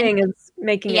the editing is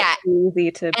making it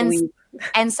easy to believe.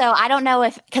 And so I don't know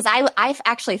because I've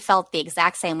actually felt the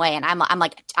exact same way, and I'm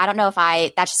like, I don't know if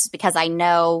that's just because I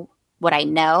know what I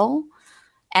know,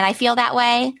 and I feel that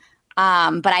way.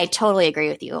 But I totally agree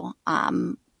with you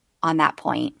on that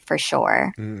point for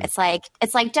sure. Mm. It's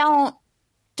like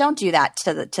don't do that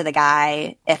to the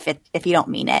guy if you don't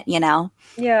mean it,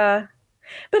 Yeah.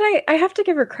 But I have to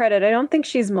give her credit. I don't think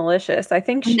she's malicious. I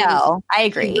think I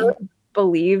agree. She really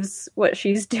believes what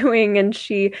she's doing, and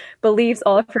she believes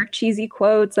all of her cheesy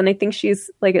quotes, and I think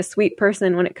she's like a sweet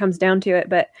person when it comes down to it.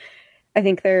 But I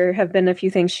think there have been a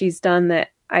few things she's done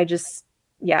that I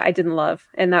didn't love,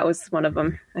 and that was one of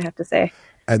them, I have to say.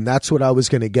 And that's what I was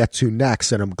going to get to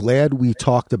next. And I'm glad we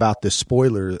talked about the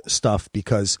spoiler stuff,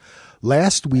 because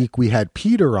last week we had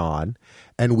Peter on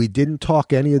and we didn't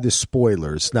talk any of the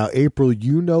spoilers. Now, April,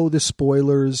 you know the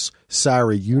spoilers.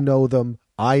 Sarah, you know them.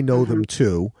 I know them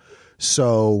too.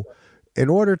 So in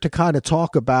order to kind of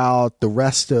talk about the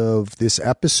rest of this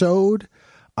episode,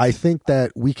 I think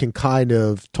that we can kind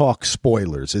of talk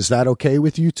spoilers. Is that okay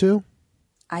with you two?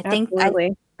 I think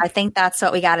that's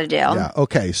what we got to do. Yeah.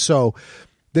 Okay. So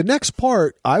the next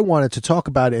part I wanted to talk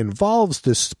about involves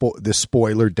this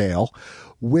spoiler, Dale,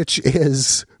 which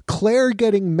is Claire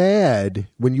getting mad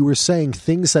when you were saying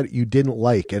things that you didn't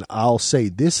like. And I'll say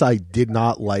this I did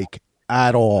not like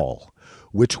at all,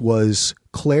 which was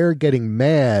Claire getting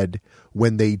mad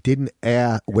when they didn't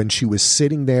when she was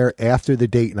sitting there after the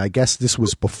date. And I guess this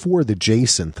was before the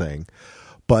Jason thing,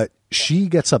 but she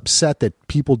gets upset that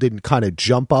people didn't kind of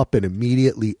jump up and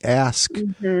immediately ask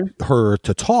her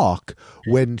to talk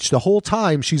when the whole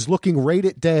time she's looking right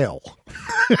at Dale.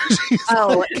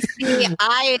 See,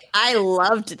 I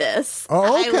loved this.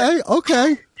 Oh,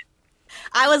 okay.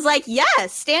 I was like,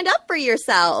 yes, stand up for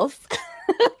yourself.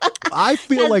 I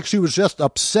feel like she was just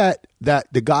upset that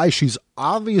the guy she's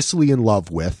obviously in love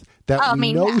with,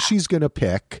 that she's going to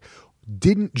pick,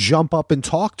 didn't jump up and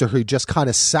talk to her. He just kind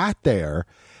of sat there.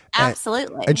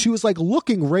 Absolutely. And she was like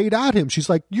looking right at him. She's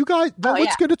like, you guys, no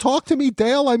one's going to talk to me,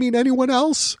 Dale. I mean, anyone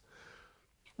else?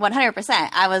 100%.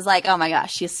 I was like, oh my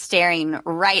gosh, she's staring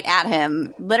right at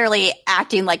him, literally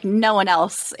acting like no one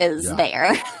else is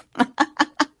there.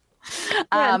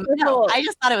 No, I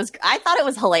thought it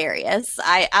was hilarious.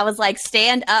 I was like,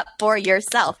 stand up for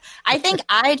yourself. I think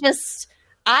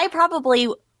I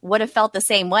probably would have felt the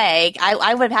same way.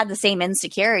 I would have had the same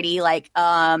insecurity. Like,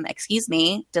 excuse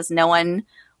me, does no one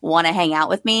want to hang out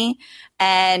with me?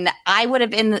 And I would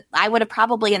have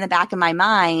probably in the back of my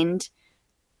mind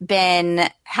been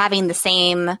having the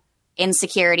same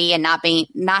insecurity and not being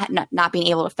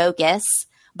able to focus,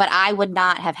 but I would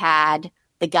not have had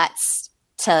the guts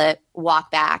to walk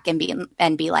back and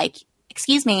be like,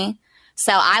 excuse me.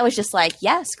 So I was just like,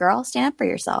 yes, girl, stand up for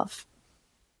yourself.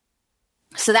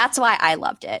 So that's why I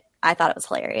loved it. I thought it was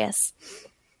hilarious.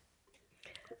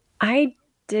 I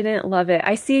didn't love it.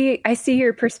 I see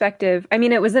your perspective. I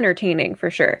mean, it was entertaining for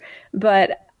sure,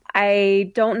 but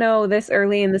I don't know this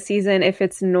early in the season if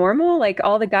it's normal. Like,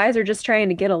 all the guys are just trying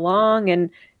to get along and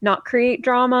not create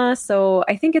drama. So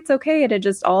I think it's okay to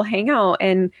just all hang out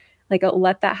and like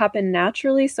let that happen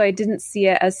naturally. So I didn't see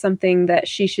it as something that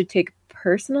she should take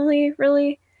personally,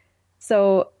 really.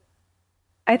 So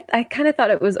I kind of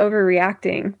thought it was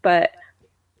overreacting, but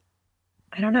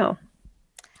I don't know.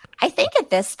 I think at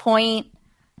this point,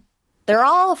 they're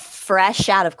all fresh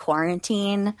out of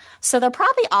quarantine. So they're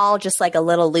probably all just like a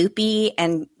little loopy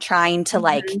and trying to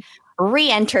like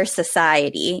re-enter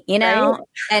society, you know, right?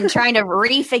 And trying to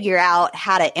refigure out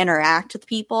how to interact with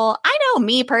people. I know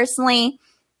me personally,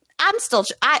 I'm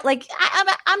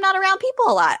not around people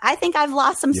a lot. I think I've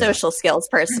lost some social skills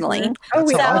personally.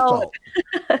 So,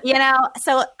 you know,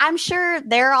 so I'm sure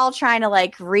they're all trying to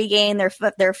like regain their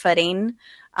footing.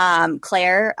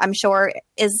 Claire, I'm sure,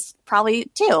 is probably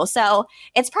too. So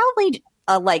it's probably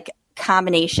a like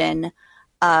combination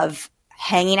of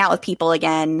hanging out with people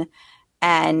again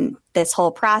and this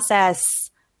whole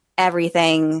process,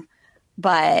 everything.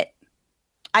 But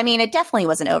I mean, it definitely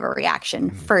was an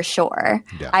overreaction for sure.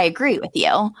 Yeah. I agree with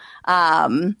you.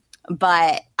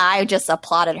 But I just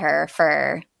applauded her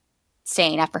for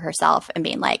standing up for herself and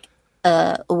being like,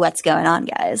 what's going on,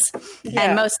 guys? Yeah.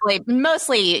 And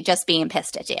mostly just being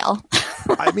pissed at Dale.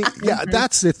 I mean, yeah,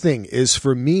 that's the thing is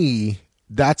for me,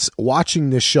 that's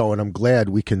watching this show. And I'm glad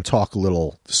we can talk a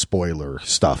little spoiler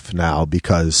stuff now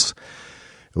because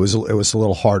it was a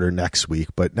little harder next week.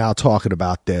 But now talking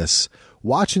about this,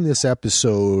 watching this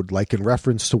episode, like in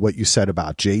reference to what you said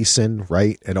about Jason,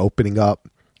 right? And opening up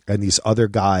and these other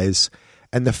guys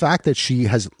and the fact that she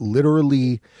has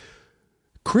literally,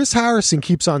 Chris Harrison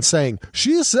keeps on saying,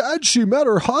 she said she met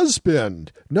her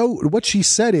husband. No, what she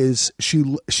said is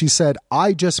she said,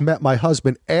 I just met my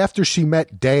husband after she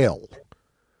met Dale.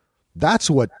 That's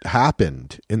what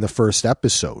happened in the first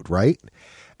episode, right?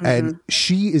 Mm-hmm. And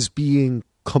she is being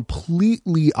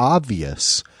completely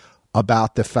obvious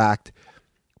about the fact,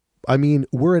 I mean,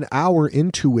 we're an hour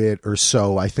into it or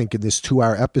so, I think, in this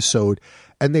 2-hour episode,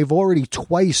 and they've already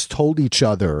twice told each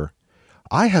other,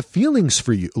 I have feelings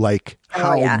for you, like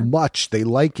how much they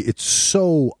like it. It's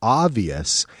so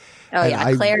obvious. Oh, and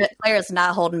yeah. Claire is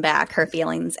not holding back her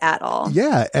feelings at all.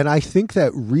 Yeah. And I think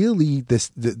that really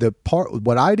the part,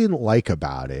 what I didn't like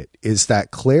about it is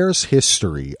that Claire's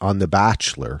history on The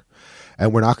Bachelor,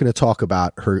 and we're not going to talk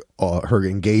about her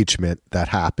engagement that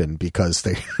happened because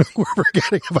we're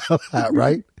forgetting about that,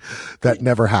 right? That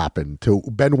never happened to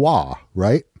Benoit,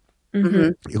 right?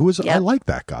 Mm-hmm. Who was, I like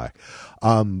that guy.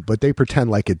 But they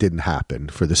pretend like it didn't happen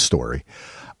for the story.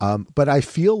 But I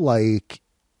feel like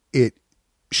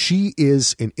she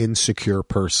is an insecure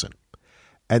person.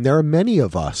 And there are many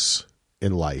of us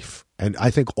in life. And I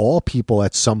think all people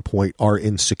at some point are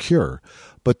insecure.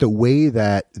 But the way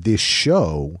that this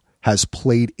show has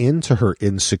played into her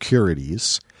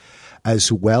insecurities,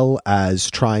 as well as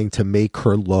trying to make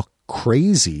her look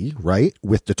crazy, right?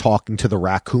 With the talking to the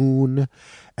raccoon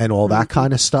and all that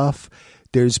kind of stuff.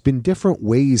 There's been different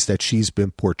ways that she's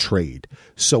been portrayed.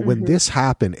 So when this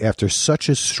happened after such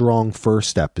a strong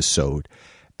first episode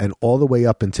and all the way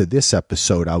up into this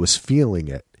episode, I was feeling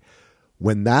it.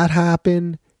 When that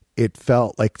happened, it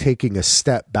felt like taking a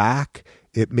step back.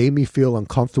 It made me feel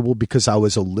uncomfortable because I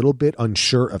was a little bit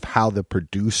unsure of how the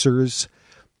producers,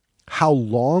 how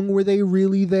long were they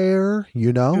really there,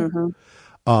 you know?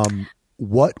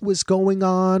 What was going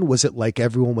on? Was it like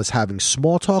everyone was having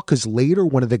small talk? Because later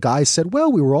one of the guys said,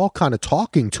 well, we were all kind of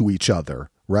talking to each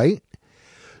other, right?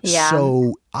 Yeah.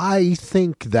 So I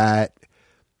think that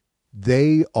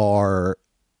they are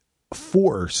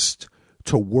forced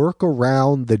to work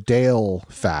around the Dale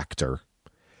factor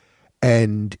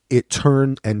and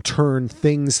turn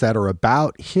things that are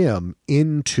about him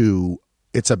into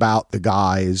it's about the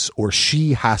guys, or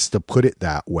she has to put it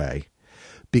that way.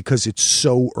 Because it's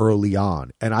so early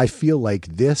on. And I feel like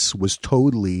this was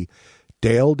totally,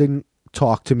 Dale didn't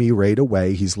talk to me right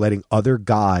away. He's letting other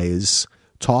guys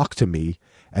talk to me.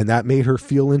 And that made her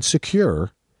feel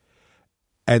insecure.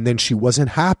 And then she wasn't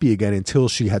happy again until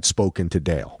she had spoken to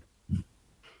Dale.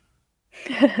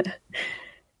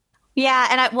 Yeah.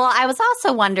 And I was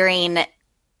also wondering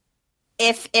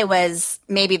if it was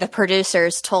maybe the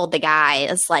producers told the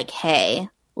guys, like, hey,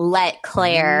 let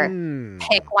Claire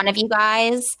pick one of you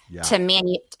guys to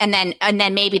and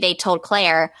then maybe they told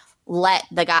Claire, let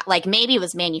the guy, like, maybe it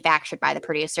was manufactured by the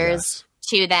producers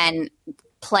to then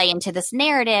play into this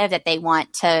narrative that they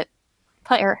want to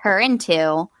put her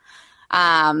into.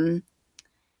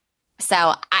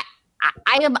 So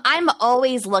I'm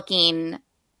always looking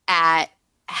at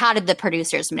how did the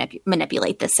producers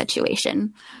manipulate this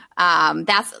situation.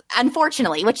 That's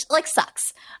unfortunately, which like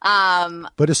sucks.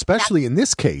 But especially in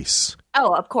this case.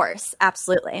 Oh, of course.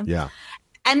 Absolutely. Yeah.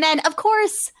 And then of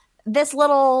course, this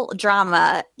little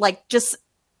drama, like, just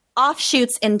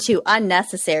offshoots into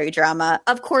unnecessary drama,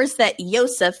 of course, that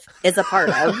Yosef is a part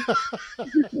of.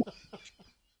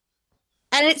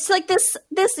 And it's like this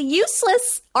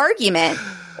useless argument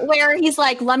where he's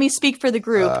like, let me speak for the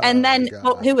group. And then,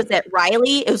 who was it?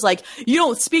 Riley? It was like, you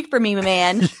don't speak for me,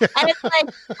 man. Yeah. And it's like,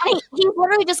 he's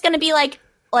literally just going to be like,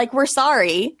 we're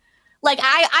sorry. Like,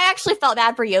 I actually felt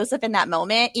bad for Yosef in that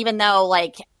moment, even though,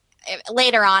 like,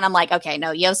 later on, I'm like, okay,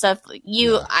 no, Yosef,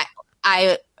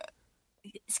 I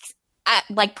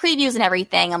like previews and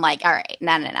everything. I'm like, all right,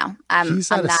 no.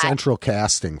 He's at a central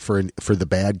casting for the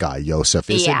bad guy, Yosef.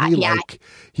 Isn't he? Like,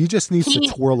 he just needs to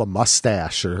twirl a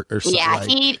mustache or something. Yeah,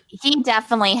 he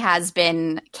definitely has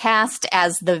been cast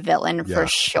as the villain for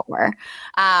sure.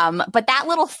 But that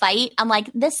little fight, I'm like,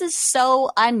 this is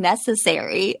so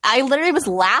unnecessary. I literally was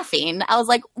laughing. I was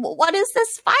like, what is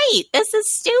this fight? This is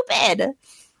stupid.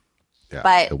 Yeah,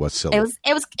 but it was silly.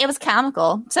 It was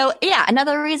comical. So yeah,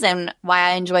 another reason why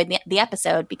I enjoyed the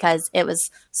episode, because it was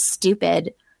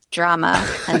stupid drama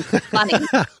and funny.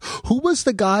 Who was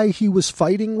the guy he was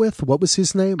fighting with? What was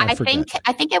his name? I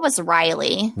think it was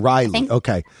Riley.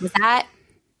 Okay. Was that?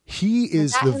 He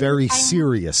is the very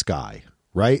serious guy,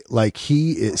 right? Like,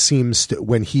 it seems to,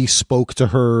 when he spoke to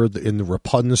her in the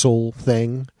Rapunzel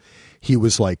thing, he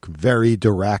was like very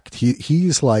direct.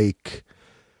 He's like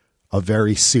a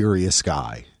very serious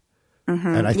guy. Mm-hmm.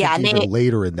 And I think even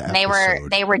later in the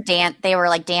episode, they were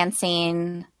like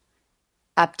dancing.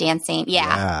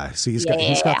 Yeah. So he's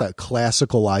got that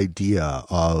classical idea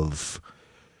of,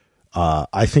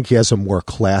 I think he has a more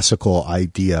classical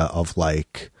idea of,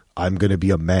 like, I'm going to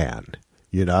be a man,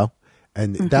 you know?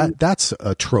 And that's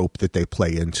a trope that they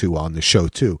play into on the show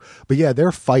too. But yeah,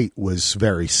 their fight was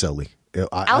very silly.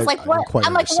 I was like, what?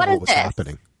 I'm like, what is this?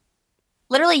 Happening.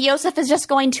 Literally, Yosef is just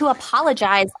going to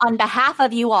apologize on behalf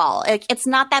of you all. It's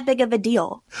not that big of a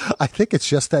deal. I think it's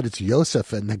just that it's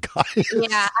Yosef and the guys.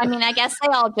 Yeah, I mean, I guess they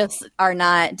all just are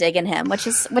not digging him, which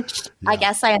I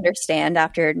guess I understand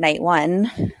after night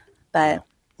one. But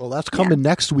well, that's coming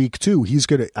next week too.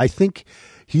 I think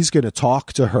he's gonna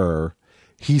talk to her.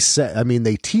 He said, I mean,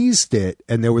 they teased it,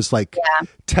 and there was like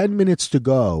 10 minutes to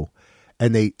go.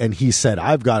 And he said,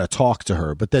 I've got to talk to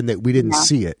her. But then we didn't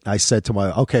see it. I said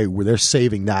to they're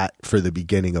saving that for the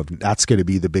beginning of, that's going to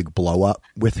be the big blow up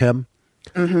with him.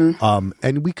 Mm-hmm.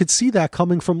 And we could see that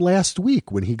coming from last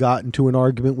week when he got into an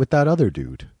argument with that other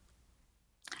dude.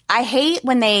 I hate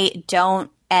when they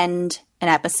don't end an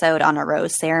episode on a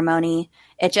rose ceremony.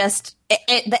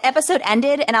 The episode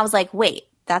ended and I was like, wait,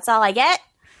 that's all I get?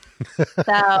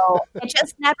 So it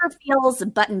just never feels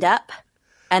buttoned up.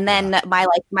 And then my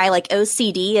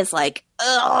OCD is like,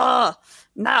 ugh,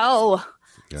 no.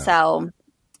 Yeah. So,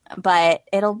 but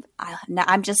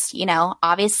I'm just,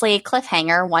 obviously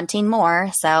cliffhanger, wanting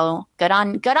more. So good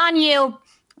on you,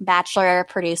 Bachelor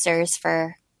producers,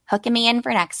 for hooking me in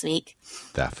for next week.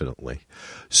 Definitely.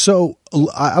 So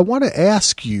I want to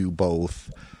ask you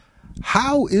both,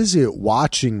 how is it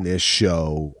watching this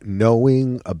show,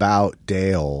 knowing about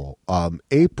Dale,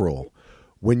 April?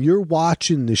 When you're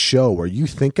watching the show, are you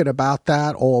thinking about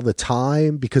that all the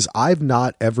time? Because I've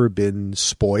not ever been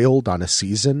spoiled on a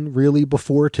season really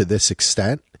before to this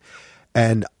extent.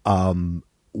 And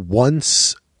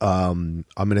once, I'm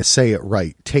going to say it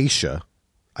right, Tayshia,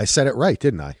 I said it right,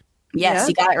 didn't I? Yes,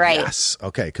 you got it right. Yes.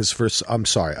 Okay. Because I'm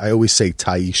sorry, I always say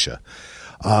Taisha.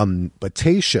 But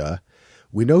Tayshia,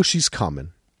 we know she's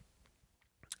coming.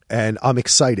 And I'm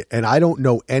excited. And I don't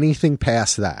know anything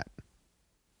past that.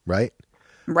 Right?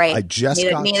 Right.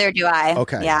 Neither do I.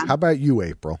 Okay. Yeah. How about you,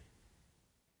 April?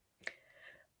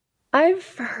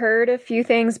 I've heard a few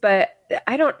things, but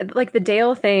I don't like the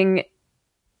Dale thing.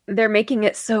 They're making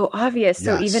it so obvious.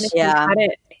 So even if you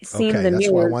hadn't seen the news,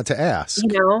 that's what I want to ask.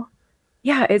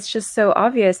 Yeah, it's just so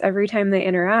obvious every time they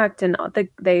interact, and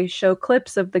they show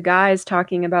clips of the guys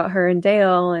talking about her and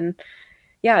Dale, and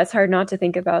yeah, it's hard not to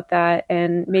think about that.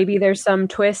 And maybe there's some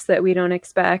twist that we don't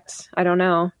expect. I don't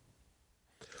know.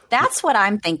 That's what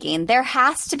I'm thinking. There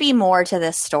has to be more to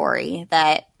this story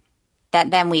that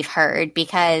than we've heard,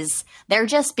 because they're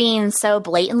just being so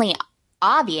blatantly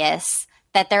obvious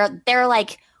that they're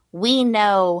like, we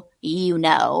know, you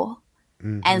know.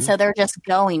 Mm-hmm. And so they're just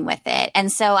going with it.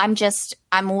 And so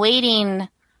I'm waiting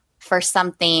for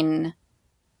something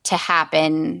to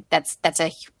happen that's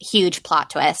a huge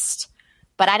plot twist.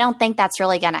 But I don't think that's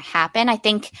really going to happen. I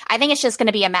think it's just going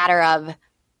to be a matter of,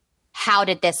 how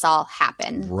did this all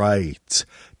happen? Right.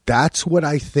 That's what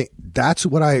I think. That's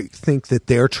what I think that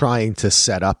they're trying to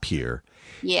set up here.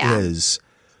 Yeah. Is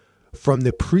from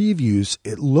the previews,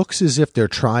 it looks as if they're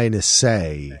trying to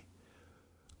say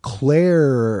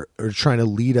Claire, or trying to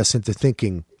lead us into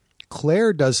thinking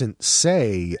Claire doesn't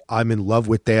say, I'm in love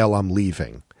with Dale, I'm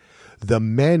leaving. The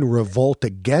men revolt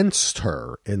against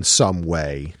her in some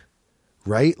way,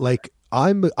 right? Like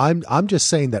I'm just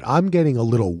saying that I'm getting a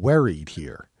little worried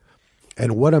here.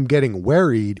 And what I'm getting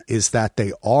worried is that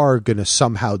they are going to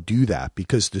somehow do that,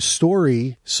 because the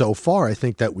story so far, I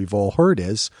think that we've all heard,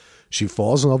 is she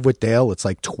falls in love with Dale. It's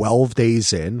like 12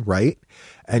 days in, right?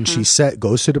 And she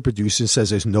goes to the producer and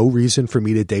says, there's no reason for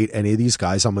me to date any of these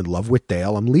guys. I'm in love with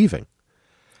Dale. I'm leaving.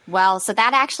 Well, so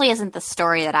that actually isn't the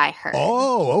story that I heard.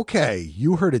 Oh, okay.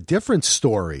 You heard a different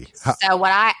story. So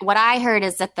what I heard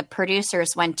is that the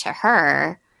producers went to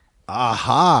her.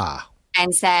 Aha.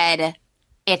 And said,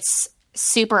 it's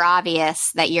super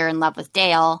obvious that you're in love with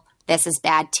Dale. This is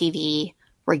bad TV.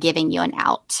 We're giving you an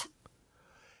out.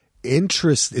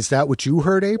 Is that what you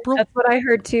heard, April? That's what I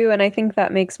heard too, and I think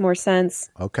that makes more sense.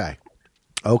 Okay.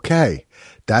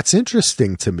 That's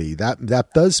interesting to me. That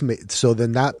does make, so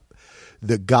then that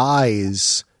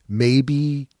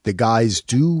maybe the guys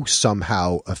do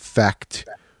somehow affect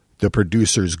the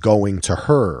producers going to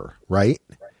her, right?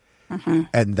 Mm-hmm.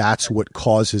 And that's what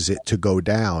causes it to go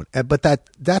down. But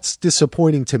that's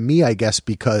disappointing to me, I guess,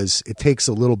 because it takes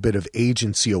a little bit of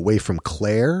agency away from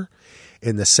Claire,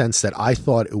 in the sense that I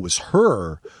thought it was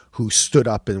her who stood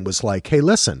up and was like, hey,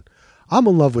 listen, I'm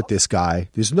in love with this guy.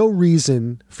 There's no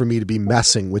reason for me to be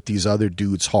messing with these other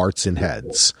dudes' hearts and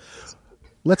heads.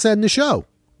 Let's end the show.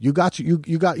 You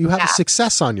have a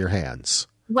success on your hands.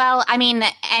 Well, I mean,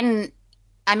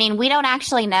 we don't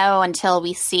actually know until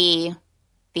we see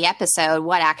the episode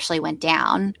what actually went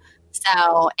down.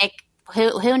 So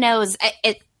who knows?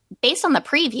 It based on the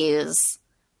previews,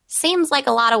 seems like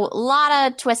a lot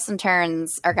of twists and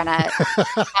turns are gonna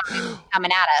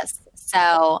coming at us.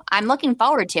 So I'm looking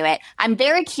forward to it. I'm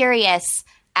very curious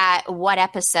at what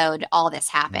episode all this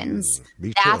happens.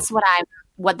 That's what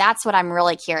I'm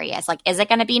really curious. Like, is it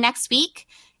going to be next week?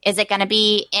 Is it going to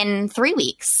be in 3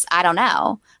 weeks? I don't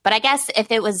know. But I guess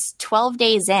if it was 12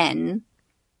 days in,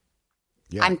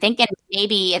 yeah. I'm thinking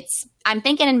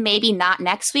maybe not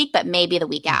next week, but maybe the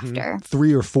week after.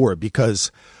 3 or 4,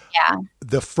 because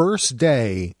the first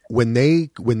day when they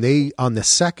on the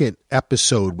second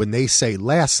episode, when they say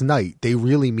last night, they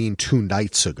really mean 2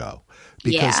 nights ago,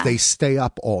 because they stay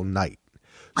up all night.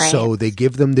 Right. So they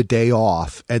give them the day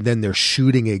off, and then they're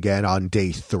shooting again on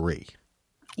day 3.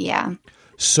 Yeah.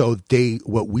 So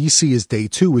what we see as day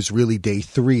 2 is really day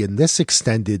 3, and this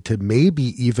extended to maybe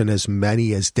even as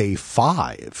many as day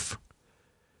 5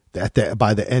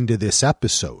 by the end of this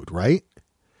episode, right?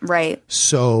 Right.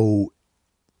 So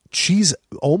she's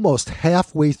almost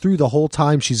halfway through the whole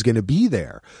time she's going to be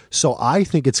there. So I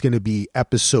think it's going to be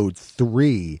episode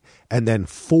 3, and then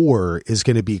 4 is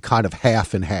going to be kind of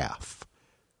half and half.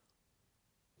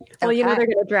 Well, they're going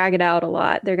to drag it out a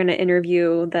lot. They're going to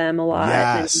interview them a lot.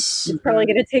 Yes. It's probably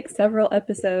going to take several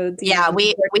episodes. Yeah,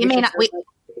 we may not.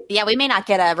 We may not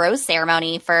get a rose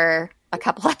ceremony for a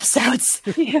couple episodes.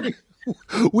 Yeah.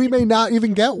 We may not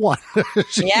even get one.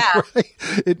 Yeah. Right?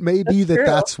 It may be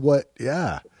that's what.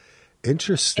 Yeah.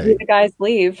 Interesting. Maybe the guys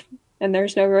leave and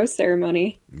there's no rose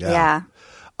ceremony. Yeah.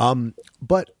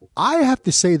 But I have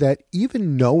to say that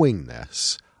even knowing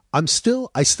this, I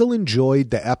still enjoyed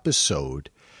the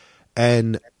episode.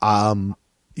 And, I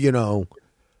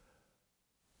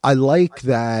like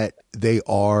that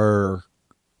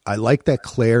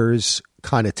Claire's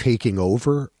kind of taking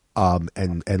over,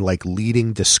 and like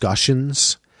leading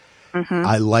discussions. Mm-hmm.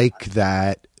 I like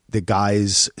that the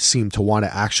guys seem to want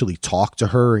to actually talk to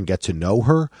her and get to know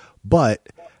her. But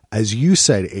as you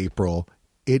said, April,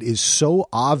 it is so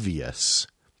obvious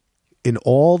in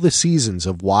all the seasons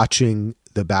of watching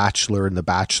The Bachelor and The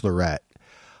Bachelorette.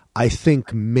 I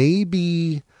think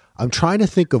maybe I'm trying to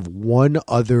think of one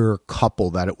other couple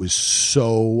that it was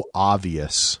so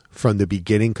obvious from the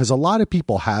beginning, because a lot of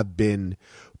people have been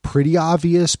pretty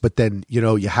obvious, but then,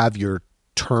 you have your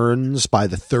turns by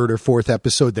the third or fourth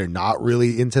episode. They're not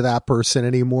really into that person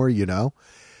anymore,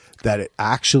 that it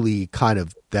actually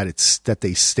that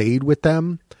they stayed with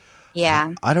them.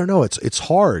 Yeah. I don't know. It's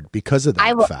hard because of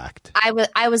that fact. I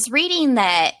was reading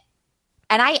that,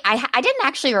 and I didn't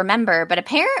actually remember, but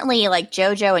apparently like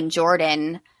JoJo and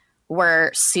Jordan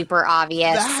were super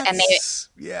obvious,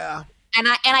 yeah. And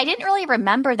I didn't really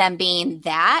remember them being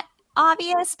that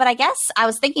obvious, but I guess I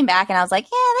was thinking back and I was like,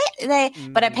 yeah, they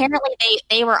but apparently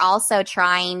they were also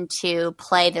trying to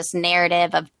play this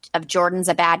narrative of Jordan's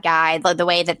a bad guy, the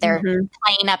way that they're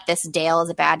playing up this Dale is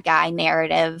a bad guy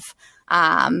narrative.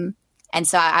 And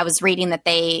so I was reading that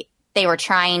they were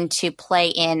trying to play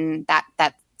in that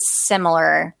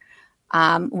similar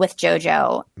with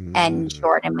JoJo and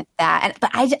Jordan with that.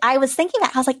 But I was thinking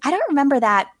that I was like, I don't remember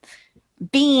that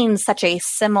being such a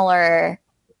similar,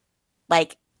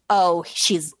 like, oh,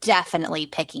 she's definitely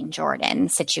picking Jordan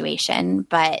situation.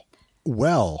 But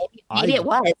maybe it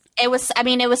was. It was. I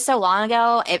mean, it was so long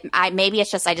ago. Maybe it's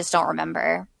just I just don't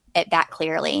remember it that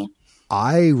clearly.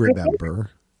 I remember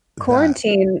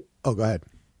Quarantine. Oh, go ahead.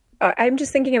 I'm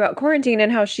just thinking about Quarantine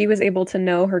and how she was able to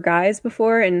know her guys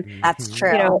before, and that's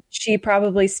true. She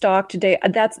probably stalked Dale.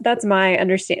 That's my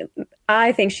understanding.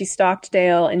 I think she stalked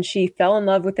Dale, and she fell in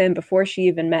love with him before she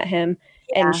even met him.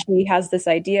 Yeah. And she has this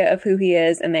idea of who he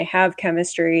is, and they have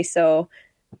chemistry. So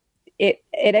it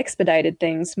expedited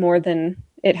things more than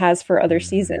it has for other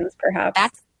seasons, perhaps.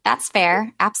 That's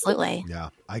fair. Absolutely. Yeah,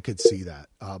 I could see that.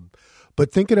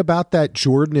 But thinking about that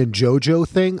Jordan and JoJo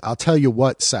thing, I'll tell you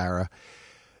what, Sarah.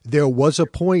 There was a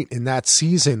point in that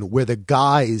season where the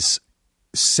guys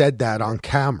said that on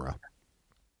camera.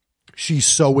 She's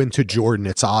so into Jordan,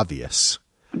 it's obvious.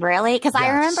 Really? Because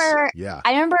Yes.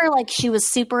 I remember like she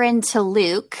was super into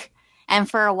Luke, and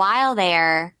for a while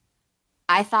there,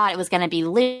 I thought it was going to be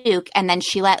Luke, and then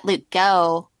she let Luke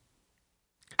go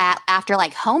after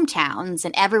like Hometowns,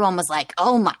 and everyone was like,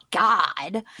 "Oh my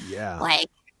god!" Yeah, like.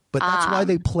 But that's why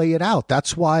they play it out.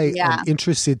 That's why I'm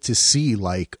interested to see,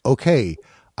 like, okay.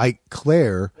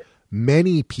 Claire,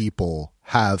 many people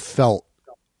have felt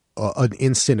an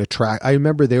instant attract. I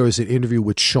remember there was an interview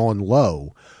with Sean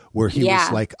Lowe where he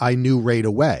was like, I knew right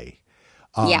away.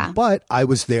 But I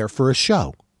was there for a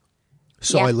show.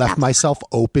 So I left myself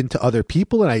open to other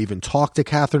people, and I even talked to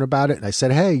Catherine about it. And I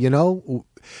said, hey,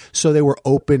 so they were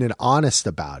open and honest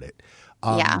about it.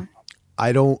 I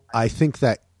think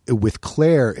that with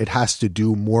Claire, it has to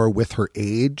do more with her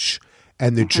age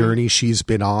and the journey she's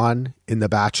been on in the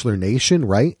Bachelor Nation,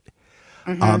 right?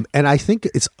 And I think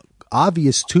it's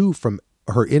obvious too from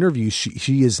her interview,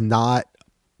 she doesn't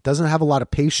have a lot of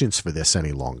patience for this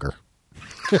any longer.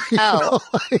 And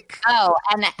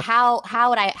how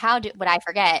would I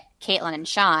forget Caitlin and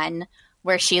Sean,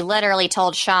 where she literally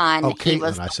told Sean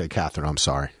Caitlin, I say Catherine, I'm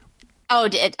sorry.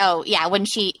 When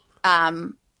she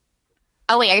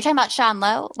Oh wait, are you talking about Sean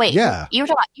Lowe? Wait, yeah, you're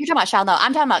talking about Sean Lowe.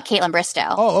 I'm talking about Caitlin Bristow.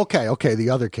 Oh, okay, the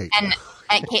other Caitlin. And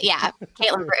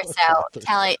Caitlin Bristow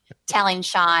telling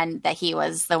Sean that he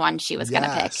was the one she was going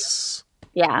to pick.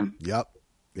 Yeah. Yep.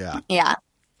 Yeah. Yeah.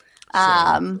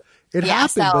 It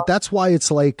happened, but that's why it's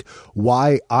like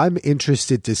why I'm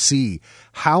interested to see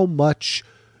how much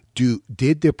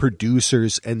did the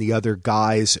producers and the other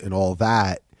guys and all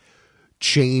that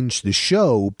change the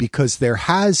show, because there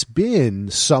has been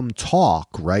some talk,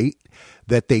 right,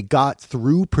 that they got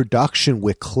through production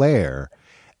with Claire,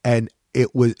 and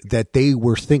it was that they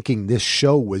were thinking this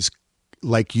show was,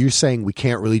 like you're saying, we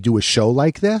can't really do a show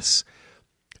like this,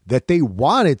 that they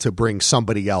wanted to bring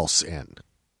somebody else in.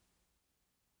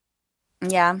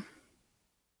 Yeah.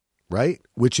 Right?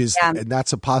 Which is, and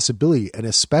that's a possibility. And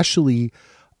especially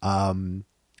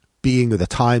being the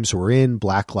times we're in,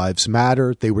 Black Lives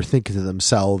Matter, they were thinking to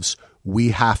themselves, we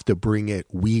have to bring it.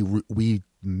 We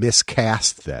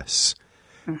miscast this,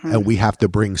 and we have to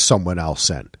bring someone else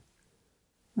in.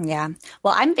 Yeah.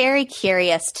 Well, I'm very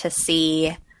curious to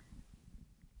see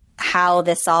how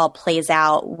this all plays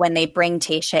out when they bring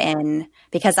Tayshia in,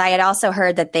 because I had also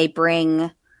heard that they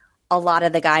bring a lot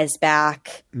of the guys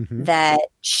back that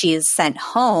she's sent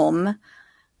home,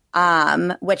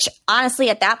 which honestly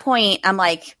at that point I'm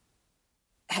like,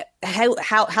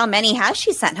 how many has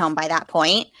she sent home by that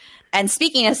point? And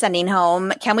speaking of sending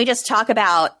home, can we just talk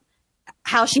about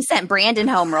how she sent Brandon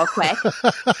home real quick?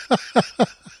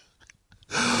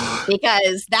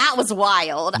 Because that was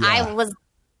wild. Yeah. I was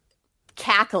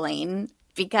cackling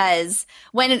because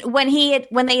when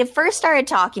they first started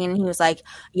talking, he was like,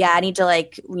 yeah, I need to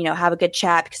have a good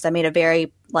chat because I made a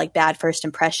very bad first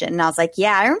impression. And I was like,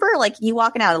 yeah, I remember you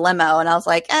walking out of the limo, and I was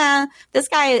like, this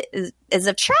guy is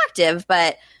attractive,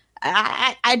 but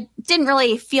I didn't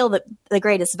really feel the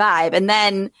greatest vibe. And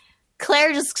then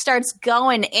Claire just starts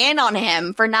going in on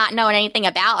him for not knowing anything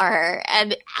about her.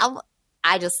 And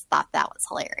I just thought that was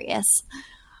hilarious.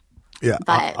 Yeah,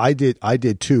 but I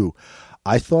did too.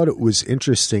 I thought it was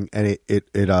interesting, and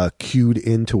it cued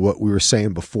into what we were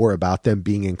saying before about them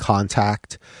being in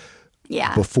contact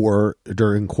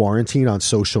during quarantine on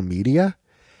social media.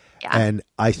 Yeah. And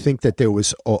I think that there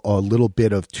was a little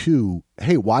bit of too,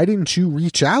 hey, why didn't you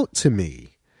reach out to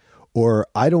me? Or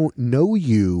I don't know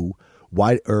you.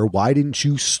 Why didn't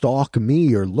you stalk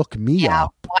me or look me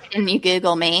up? Why didn't you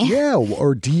Google me? Yeah,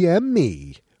 or DM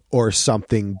me or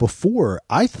something before.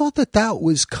 I thought that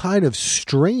was kind of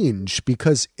strange,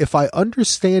 because if I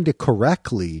understand it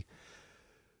correctly,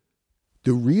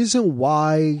 the reason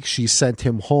why she sent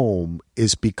him home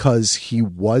is because he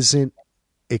wasn't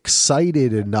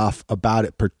excited enough about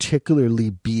it particularly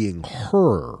being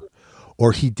her,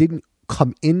 or he didn't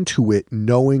come into it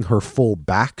knowing her full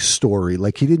backstory.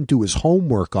 Like, he didn't do his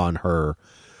homework on her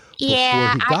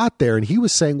before he got there. And he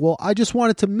was saying, well, I just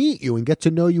wanted to meet you and get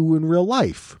to know you in real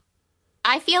life.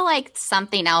 I feel like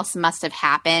something else must have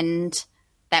happened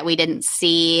that we didn't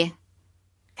see,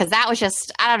 because that was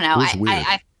just, I don't know.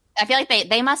 I feel like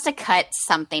they must have cut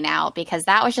something out, because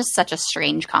that was just such a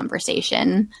strange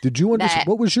conversation. Did you understand?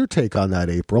 What was your take on that,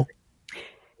 April?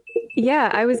 Yeah,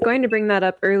 I was going to bring that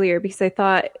up earlier because I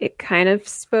thought it kind of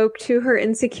spoke to her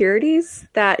insecurities,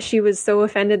 that she was so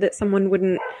offended that someone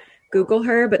wouldn't Google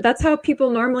her. But that's how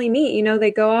people normally meet. You know, they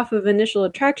go off of initial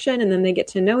attraction and then they get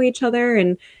to know each other.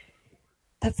 And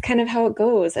that's kind of how it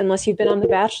goes, unless you've been on The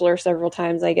Bachelor several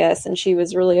times, I guess. And she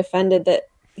was really offended that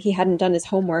he hadn't done his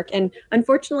homework. And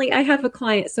unfortunately, I have a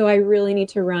client, so I really need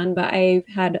to run. But I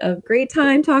had a great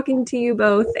time talking to you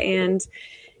both. And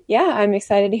yeah, I'm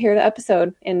excited to hear the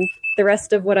episode and the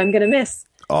rest of what I'm going to miss.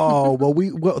 Oh,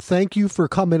 well, thank you for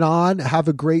coming on. Have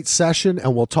a great session,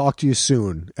 and we'll talk to you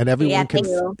soon. And everyone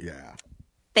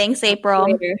Thanks, April.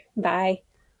 Later. Bye.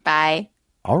 Bye.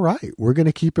 All right. We're going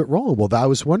to keep it rolling. Well, I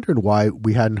was wondering why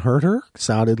we hadn't heard her.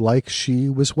 Sounded like she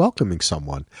was welcoming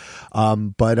someone.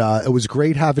 But it was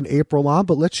great having April on,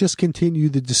 but let's just continue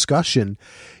the discussion.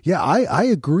 Yeah, I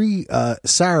agree.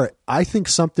 Sarah, I think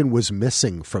something was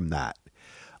missing from that.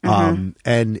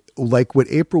 And like what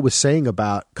April was saying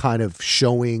about kind of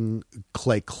showing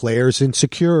Claire's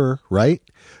insecure, right?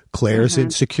 Claire's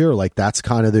insecure. Like, that's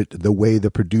kind of the way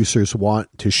the producers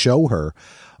want to show her.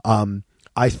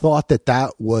 I thought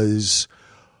that was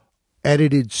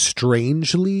edited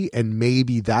strangely, and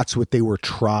maybe that's what they were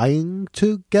trying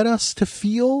to get us to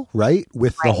feel, right?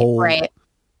 With the whole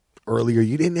earlier,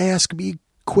 you didn't ask me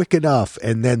quick enough,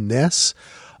 and then this.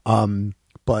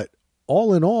 But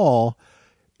all in all,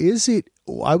 is it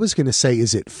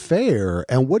fair?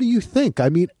 And what do you think? I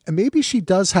mean, maybe she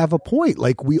does have a point.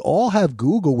 Like, we all have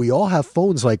Google, we all have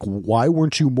phones. Like, why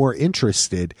weren't you more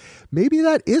interested? Maybe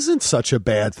that isn't such a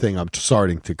bad thing. I'm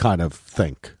starting to kind of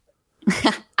think.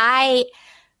 I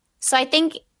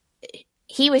think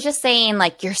he was just saying,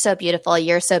 like, you're so beautiful.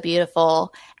 You're so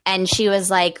beautiful. And she was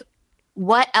like,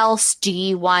 what else do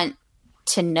you want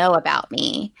to know about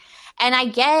me? And I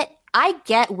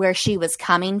get where she was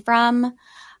coming from.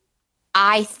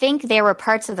 I think there were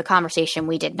parts of the conversation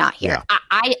we did not hear. Yeah.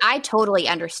 I totally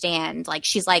understand. Like,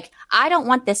 she's like, I don't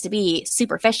want this to be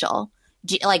superficial.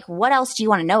 Like, what else do you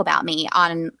want to know about me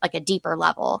on, like, a deeper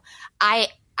level? I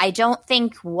don't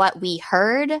think what we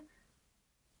heard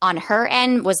on her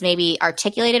end was maybe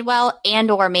articulated well, and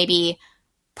or maybe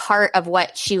part of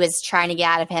what she was trying to get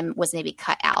out of him was maybe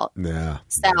cut out. Yeah.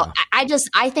 So yeah.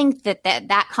 I think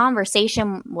that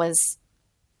conversation was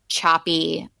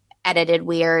choppy, edited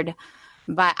weird.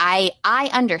 But I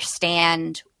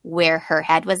understand where her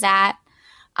head was at.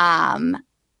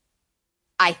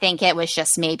 I think it was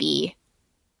just maybe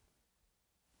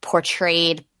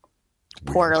portrayed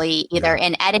poorly, either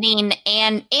in editing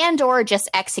and or just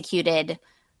executed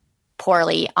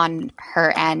poorly on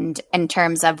her end in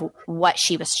terms of what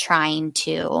she was trying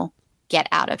to get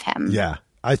out of him. Yeah,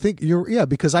 I think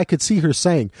because I could see her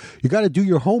saying, you got to do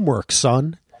your homework,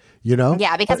 son. You know?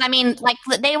 Yeah, because I mean, like,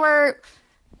 they were...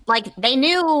 Like, they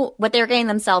knew what they were getting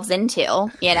themselves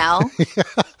into, you know?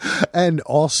 And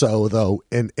also, though,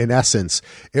 in essence,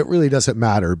 it really doesn't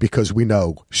matter, because we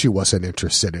know she wasn't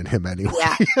interested in him anyway.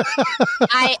 Yeah.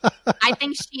 I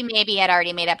think she maybe had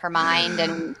already made up her mind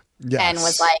and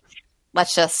was like,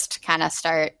 let's just kind of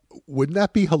start. Wouldn't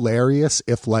that be hilarious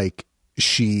if, like,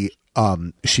 she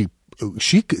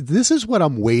this is what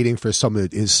I'm waiting for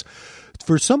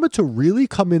for someone to really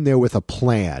come in there with a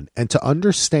plan and to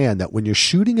understand that when you're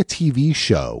shooting a TV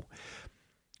show,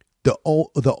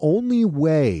 the only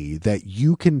way that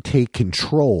you can take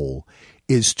control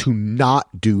is to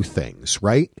not do things,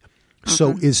 right?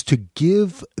 So is to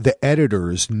give the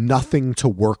editors nothing to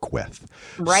work with.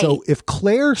 Right. So if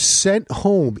Claire sent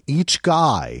home each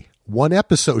guy one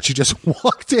episode, she just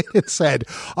walked in and said,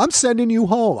 I'm sending you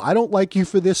home. I don't like you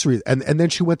for this reason. And then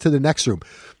she went to the next room.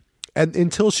 And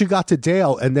until she got to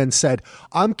Dale and then said,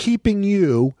 I'm keeping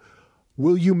you.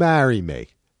 Will you marry me?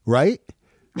 Right?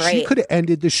 She could have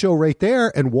ended the show right there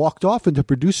and walked off, and the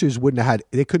producers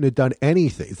they couldn't have done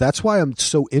anything. That's why I'm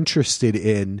so interested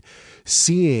in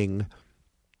seeing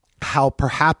how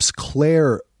perhaps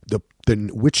Claire,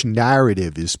 which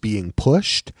narrative is being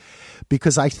pushed,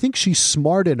 because I think she's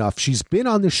smart enough. She's been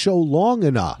on the show long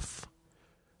enough.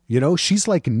 You know, she's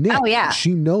like Nick. Oh, yeah.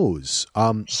 She knows.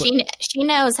 She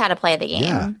knows how to play the game.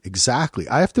 Yeah, exactly.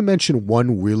 I have to mention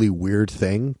one really weird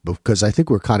thing because I think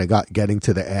we're kind of getting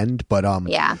to the end. But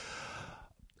yeah.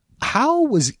 How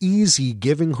was Easy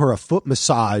giving her a foot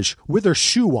massage with her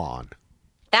shoe on?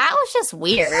 That was just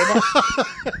weird.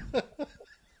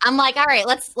 I'm like, all right,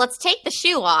 let's take the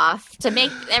shoe off to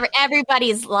make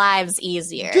everybody's lives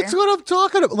easier. That's what I'm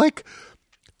talking about. Like,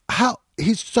 how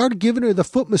he started giving her the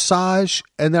foot massage,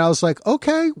 and then I was like,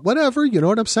 okay, whatever. You know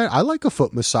what I'm saying? I like a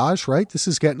foot massage, right? This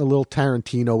is getting a little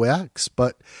Tarantino-esque,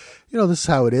 but, you know, this is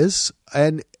how it is.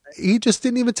 And he just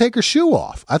didn't even take her shoe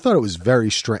off. I thought it was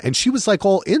very strange. And she was like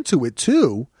all into it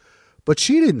too, but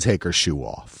she didn't take her shoe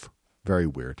off. Very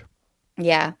weird.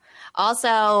 Yeah.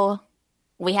 Also,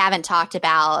 we haven't talked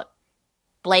about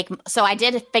Blake. So I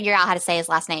did figure out how to say his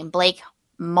last name, Blake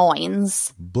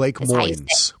Moynes. Blake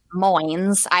Moynes.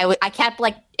 Moynes. I kept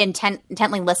like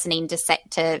intently listening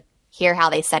to hear how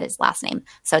they said his last name.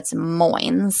 So it's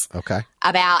Moynes. Okay.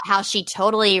 About how she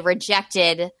totally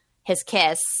rejected his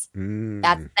kiss.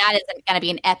 That isn't going to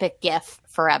be an epic gif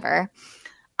forever.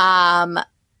 How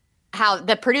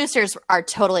the producers are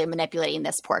totally manipulating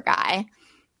this poor guy.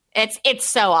 It's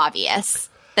so obvious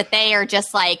that they are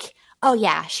just like, oh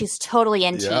yeah, she's totally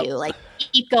into you. Like,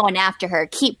 keep going after her,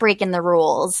 keep breaking the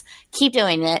rules, keep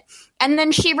doing it. And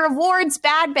then she rewards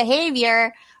bad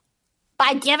behavior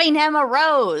by giving him a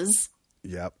rose.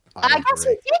 Yep. I guess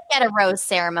we did get a rose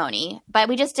ceremony, but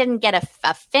we just didn't get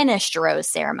a finished rose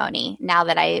ceremony now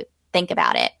that I think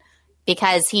about it,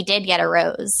 because he did get a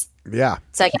rose. Yeah.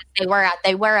 So I guess they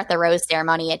were at the rose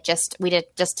ceremony. We did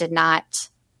not.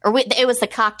 It was the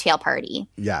cocktail party.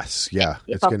 Yes, yeah.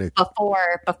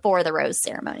 Before the rose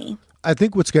ceremony. I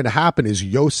think what's going to happen is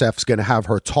Yosef's going to have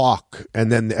her talk,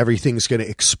 and then everything's going to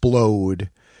explode,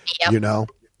 you know,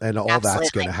 and all that's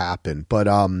going to happen. But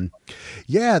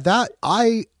yeah, that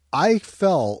I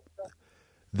felt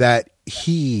that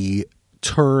he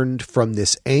turned from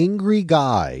this angry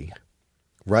guy,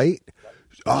 right?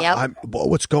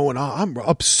 What's going on? I'm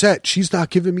upset. She's not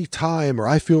giving me time, or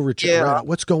I feel rejected. Yeah.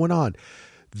 What's going on?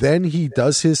 Then he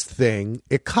does his thing.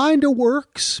 It kind of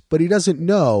works, but he doesn't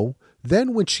know.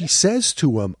 Then when she says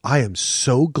to him, I am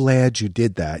so glad you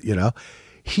did that, you know,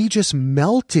 he just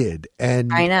melted.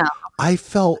 And I know. I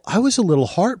was a little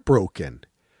heartbroken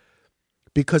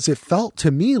because it felt to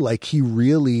me like he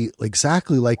really,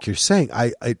 exactly like you're saying,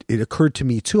 it occurred to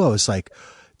me too. I was like,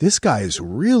 this guy is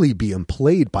really being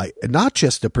played by not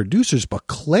just the producers, but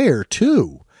Claire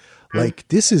too. Like,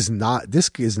 this is not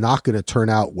going to turn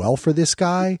out well for this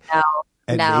guy. No.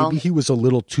 And maybe he was a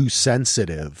little too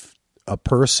sensitive a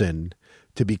person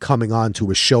to be coming on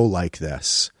to a show like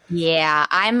this. Yeah,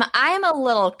 I'm a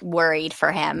little worried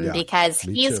for him because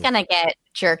he's going to get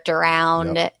jerked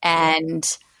around, and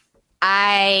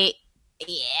this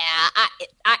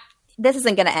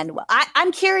isn't going to end well.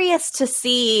 I'm curious to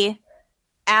see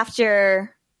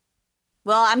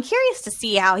I'm curious to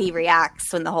see how he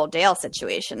reacts when the whole Dale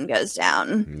situation goes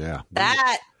down. Yeah.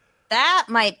 That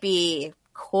might be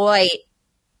quite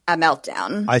a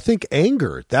meltdown. I think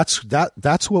anger. That's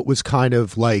what was kind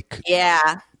of like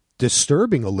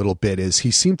disturbing a little bit, is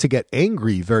he seemed to get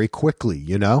angry very quickly,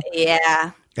 you know?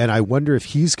 Yeah. And I wonder if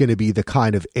he's going to be the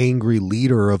kind of angry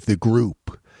leader of the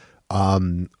group.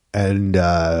 And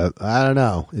I don't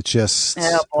know. It's just,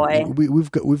 oh boy,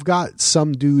 we've got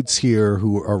some dudes here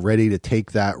who are ready to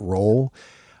take that role.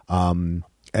 And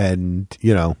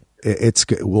you know,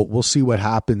 we'll see what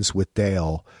happens with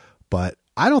Dale, but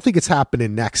I don't think it's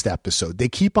happening next episode. They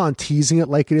keep on teasing it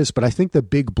like it is, but I think the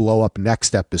big blow up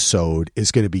next episode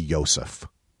is going to be Yosef.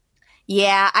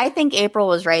 Yeah, I think April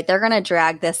was right. They're going to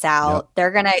drag this out.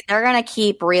 Yep. They're going to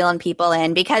keep reeling people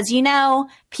in because, you know,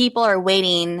 people are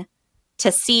waiting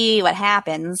to see what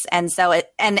happens. And so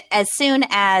and as soon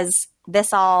as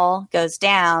this all goes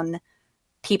down,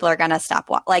 people are going to stop.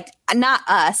 Like, not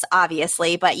us,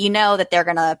 obviously, but you know that they're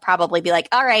going to probably be like,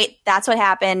 all right, that's what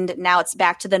happened. Now it's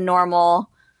back to the normal,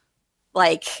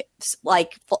 format.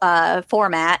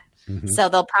 Mm-hmm. So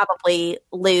they'll probably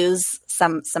lose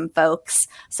some folks.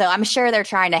 So I'm sure they're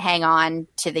trying to hang on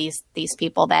to these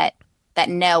people that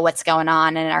know what's going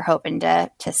on and are hoping to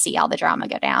see all the drama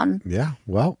go down. Yeah.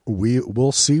 Well,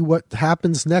 we'll see what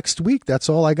happens next week. That's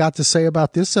all I got to say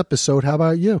about this episode. How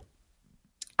about you?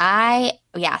 That's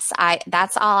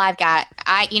all I've got.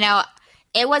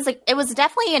 It was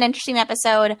definitely an interesting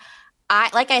episode.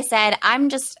 Like I said, I'm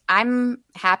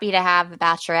happy to have The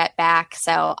Bachelorette back.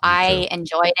 So I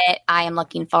enjoyed it. I am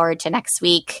looking forward to next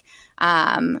week. This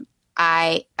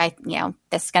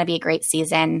is going to be a great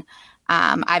season.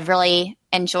 I've really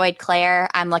enjoyed Claire.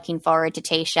 I'm looking forward to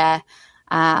Tayshia.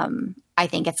 I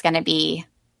think it's going to be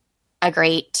a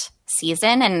great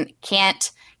season, and can't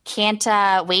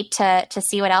wait to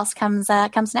see what else comes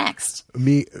next.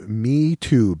 Me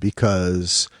too,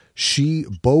 because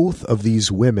both of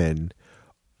these women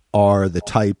are the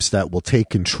types that will take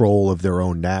control of their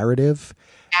own narrative.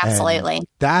 Absolutely. And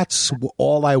that's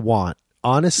all I want.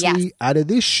 Honestly, out of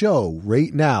this show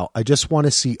right now, I just want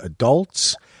to see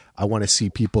adults. I want to see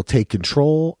people take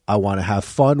control. I want to have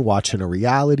fun watching a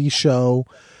reality show.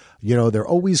 They're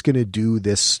always going to do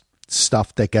this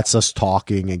stuff that gets us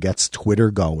talking and gets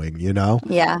Twitter going,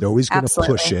 Yeah. They're always going to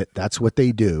push it. That's what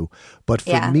they do. But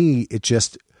for me, it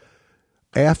just,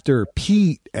 after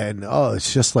Pete and,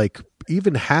 it's just like,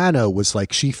 even Hannah was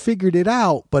like, she figured it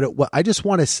out, but I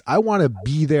want to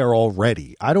be there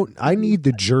already. I need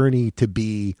the journey to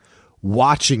be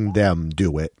watching them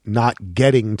do it, not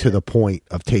getting to the point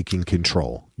of taking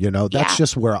control. That's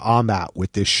just where I'm at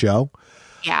with this show.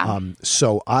 Yeah.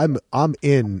 So I'm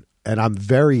in, and I'm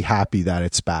very happy that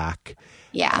it's back.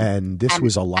 Yeah. And this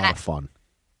was a lot of fun.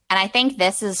 And I think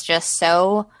this is just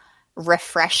so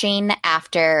refreshing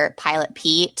after Pilot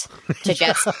Pete to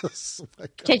just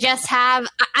to just have.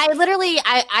 I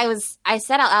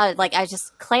said out loud,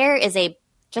 Claire is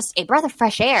just a breath of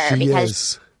fresh air,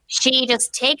 because she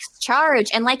just takes charge,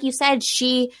 and like you said,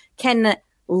 she can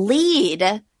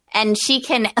lead and she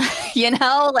can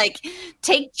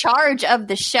take charge of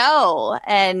the show,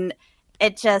 and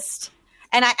it just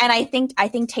I think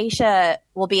Tayshia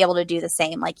will be able to do the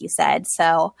same, like you said.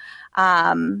 So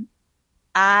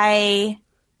I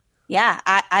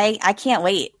can't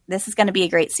wait. This is going to be a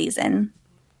great season.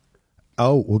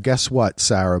 Oh, well, guess what,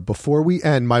 Sarah? Before we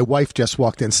end, my wife just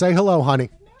walked in. Say hello, honey.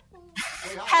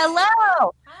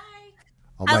 Hello. Hi.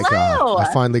 Oh, my God.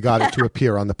 I finally got it to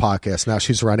appear on the podcast. Now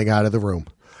she's running out of the room.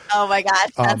 Oh, my gosh.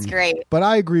 That's great. But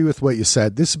I agree with what you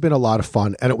said. This has been a lot of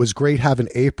fun, and it was great having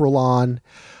April on.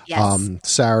 Yes.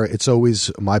 Sarah, it's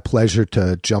always my pleasure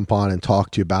to jump on and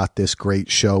talk to you about this great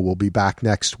show. We'll be back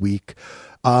next week.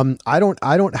 I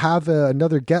don't have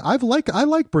another guest. I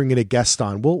like bringing a guest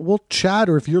on. We'll chat,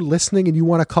 or if you're listening and you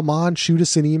want to come on, shoot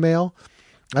us an email.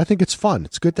 I think it's fun.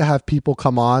 It's good to have people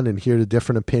come on and hear the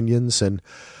different opinions, and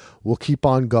we'll keep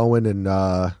on going.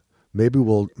 And maybe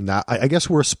we'll now. I guess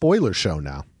we're a spoiler show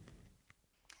now.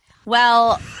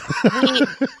 Well,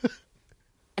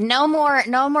 no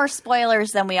more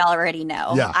spoilers than we already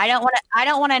know. Yeah. I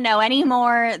don't want to know any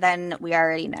more than we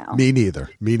already know. Me neither.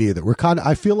 We're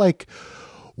I feel like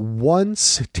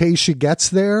once Tayshia gets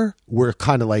there, we're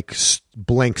kind of like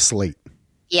blank slate.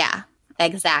 Yeah,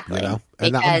 exactly.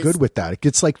 And I'm good with that. It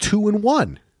gets like 2 and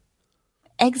 1.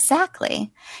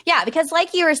 Exactly. Yeah, because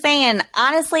like you were saying,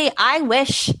 honestly, I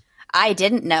wish I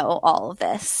didn't know all of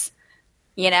this.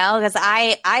 Because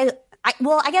I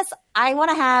guess I want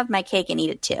to have my cake and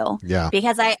eat it too. Yeah.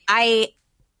 Because I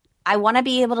want to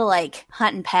be able to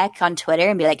hunt and peck on Twitter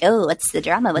and be like, oh, what's the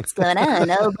drama? What's going on?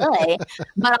 Oh boy.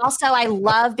 But also I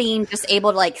love being just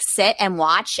able to sit and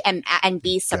watch and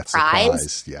be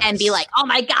surprised yes. and be like, oh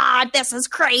my God, this is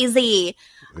crazy.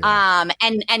 Yeah.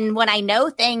 And when I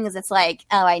know things, it's like,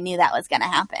 oh, I knew that was going to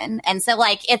happen. And so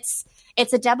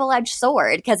it's a double-edged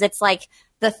sword, because it's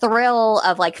the thrill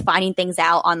of finding things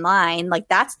out online.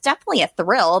 That's definitely a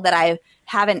thrill that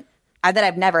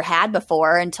I've never had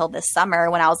before until this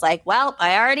summer, when I was like, well,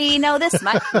 I already know this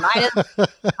much. I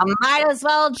might as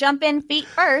well jump in feet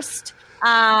first.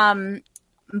 But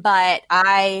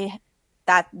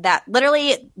that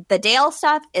literally the Dale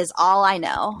stuff is all I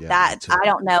know. Yeah, I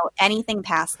don't know anything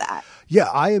past that. Yeah,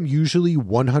 I am usually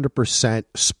 100%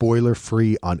 spoiler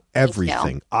free on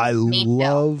everything. I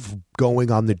love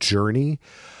going on the journey.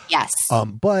 Yes.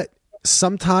 But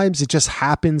sometimes it just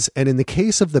happens. And in the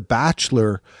case of The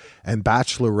Bachelor and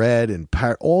Bachelorette and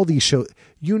all these shows,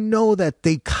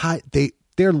 that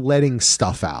they're letting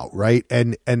stuff out, right?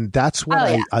 And that's what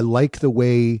I like, the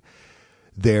way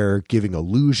They're giving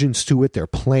allusions to it. They're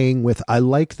playing with, I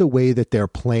like the way that they're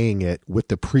playing it with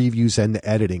the previews and the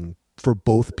editing for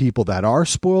both people that are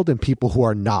spoiled and people who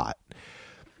are not.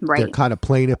 Right. They're kind of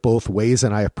playing it both ways,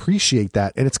 and I appreciate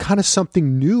that. And it's kind of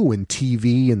something new in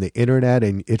TV and the internet,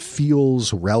 and it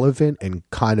feels relevant and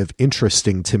kind of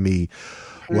interesting to me.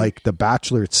 Like The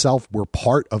Bachelor itself, we're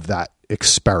part of that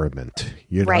experiment,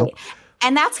 you know? Right.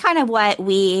 And that's kind of what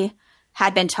we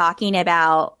had been talking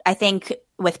about, I think,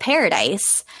 with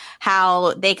Paradise,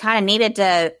 how they kind of needed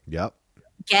to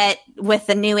get with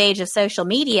the new age of social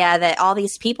media, that all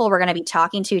these people were going to be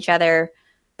talking to each other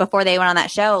before they went on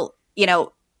that show. You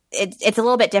know, it's a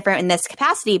little bit different in this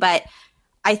capacity, but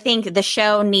I think the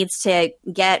show needs to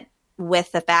get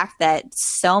with the fact that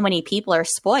so many people are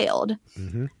spoiled.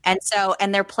 Mm-hmm. And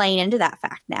they're playing into that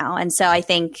fact now. And so I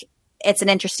think it's an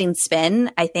interesting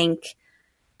spin. I think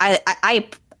I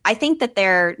think that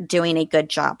they're doing a good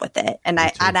job with it. And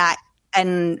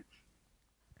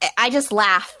I just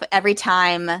laugh every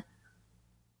time,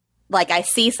 like, I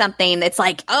see something. It's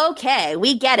like, okay,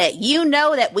 we get it. You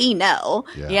know that we know,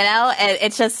 you know, and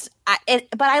it's just, but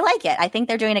I like it. I think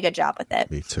they're doing a good job with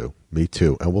it. Me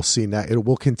too. And we'll see that it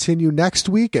will continue next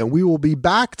week, and we will be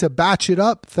back to batch it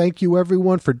up. Thank you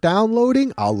everyone for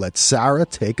downloading. I'll let Sarah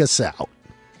take us out.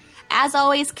 As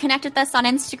always, connect with us on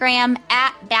Instagram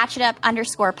at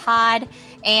batchitup_pod,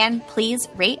 and please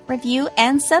rate, review,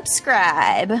 and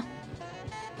subscribe.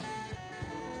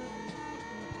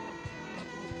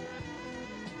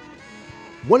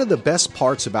 One of the best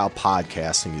parts about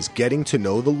podcasting is getting to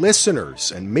know the listeners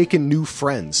and making new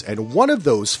friends. And one of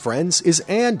those friends is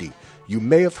Andy. You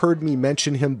may have heard me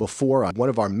mention him before on one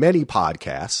of our many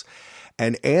podcasts.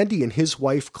 And Andy and his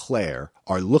wife, Claire,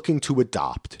 are looking to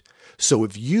adopt. So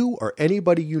if you or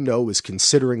anybody you know is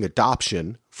considering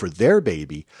adoption for their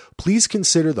baby, please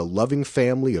consider the loving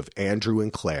family of Andrew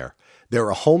and Claire.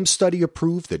 They're a home study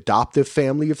approved adoptive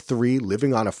family of 3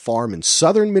 living on a farm in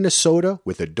southern Minnesota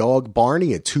with a dog,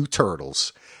 Barney, and 2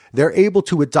 turtles. They're able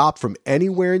to adopt from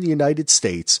anywhere in the United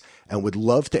States and would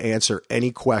love to answer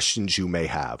any questions you may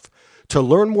have. To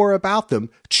learn more about them,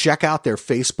 check out their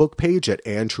Facebook page at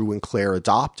Andrew and Claire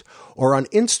Adopt, or on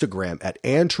Instagram at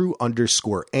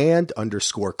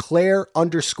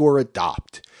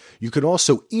Andrew_and_Claire_adopt. You can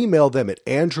also email them at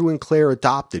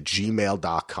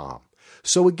andrewandclaireadopt@gmail.com.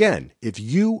 So again, if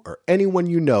you or anyone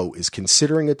you know is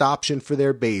considering adoption for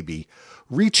their baby,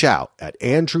 reach out at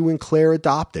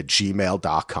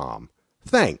andrewandclaireadopt@gmail.com.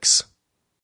 Thanks.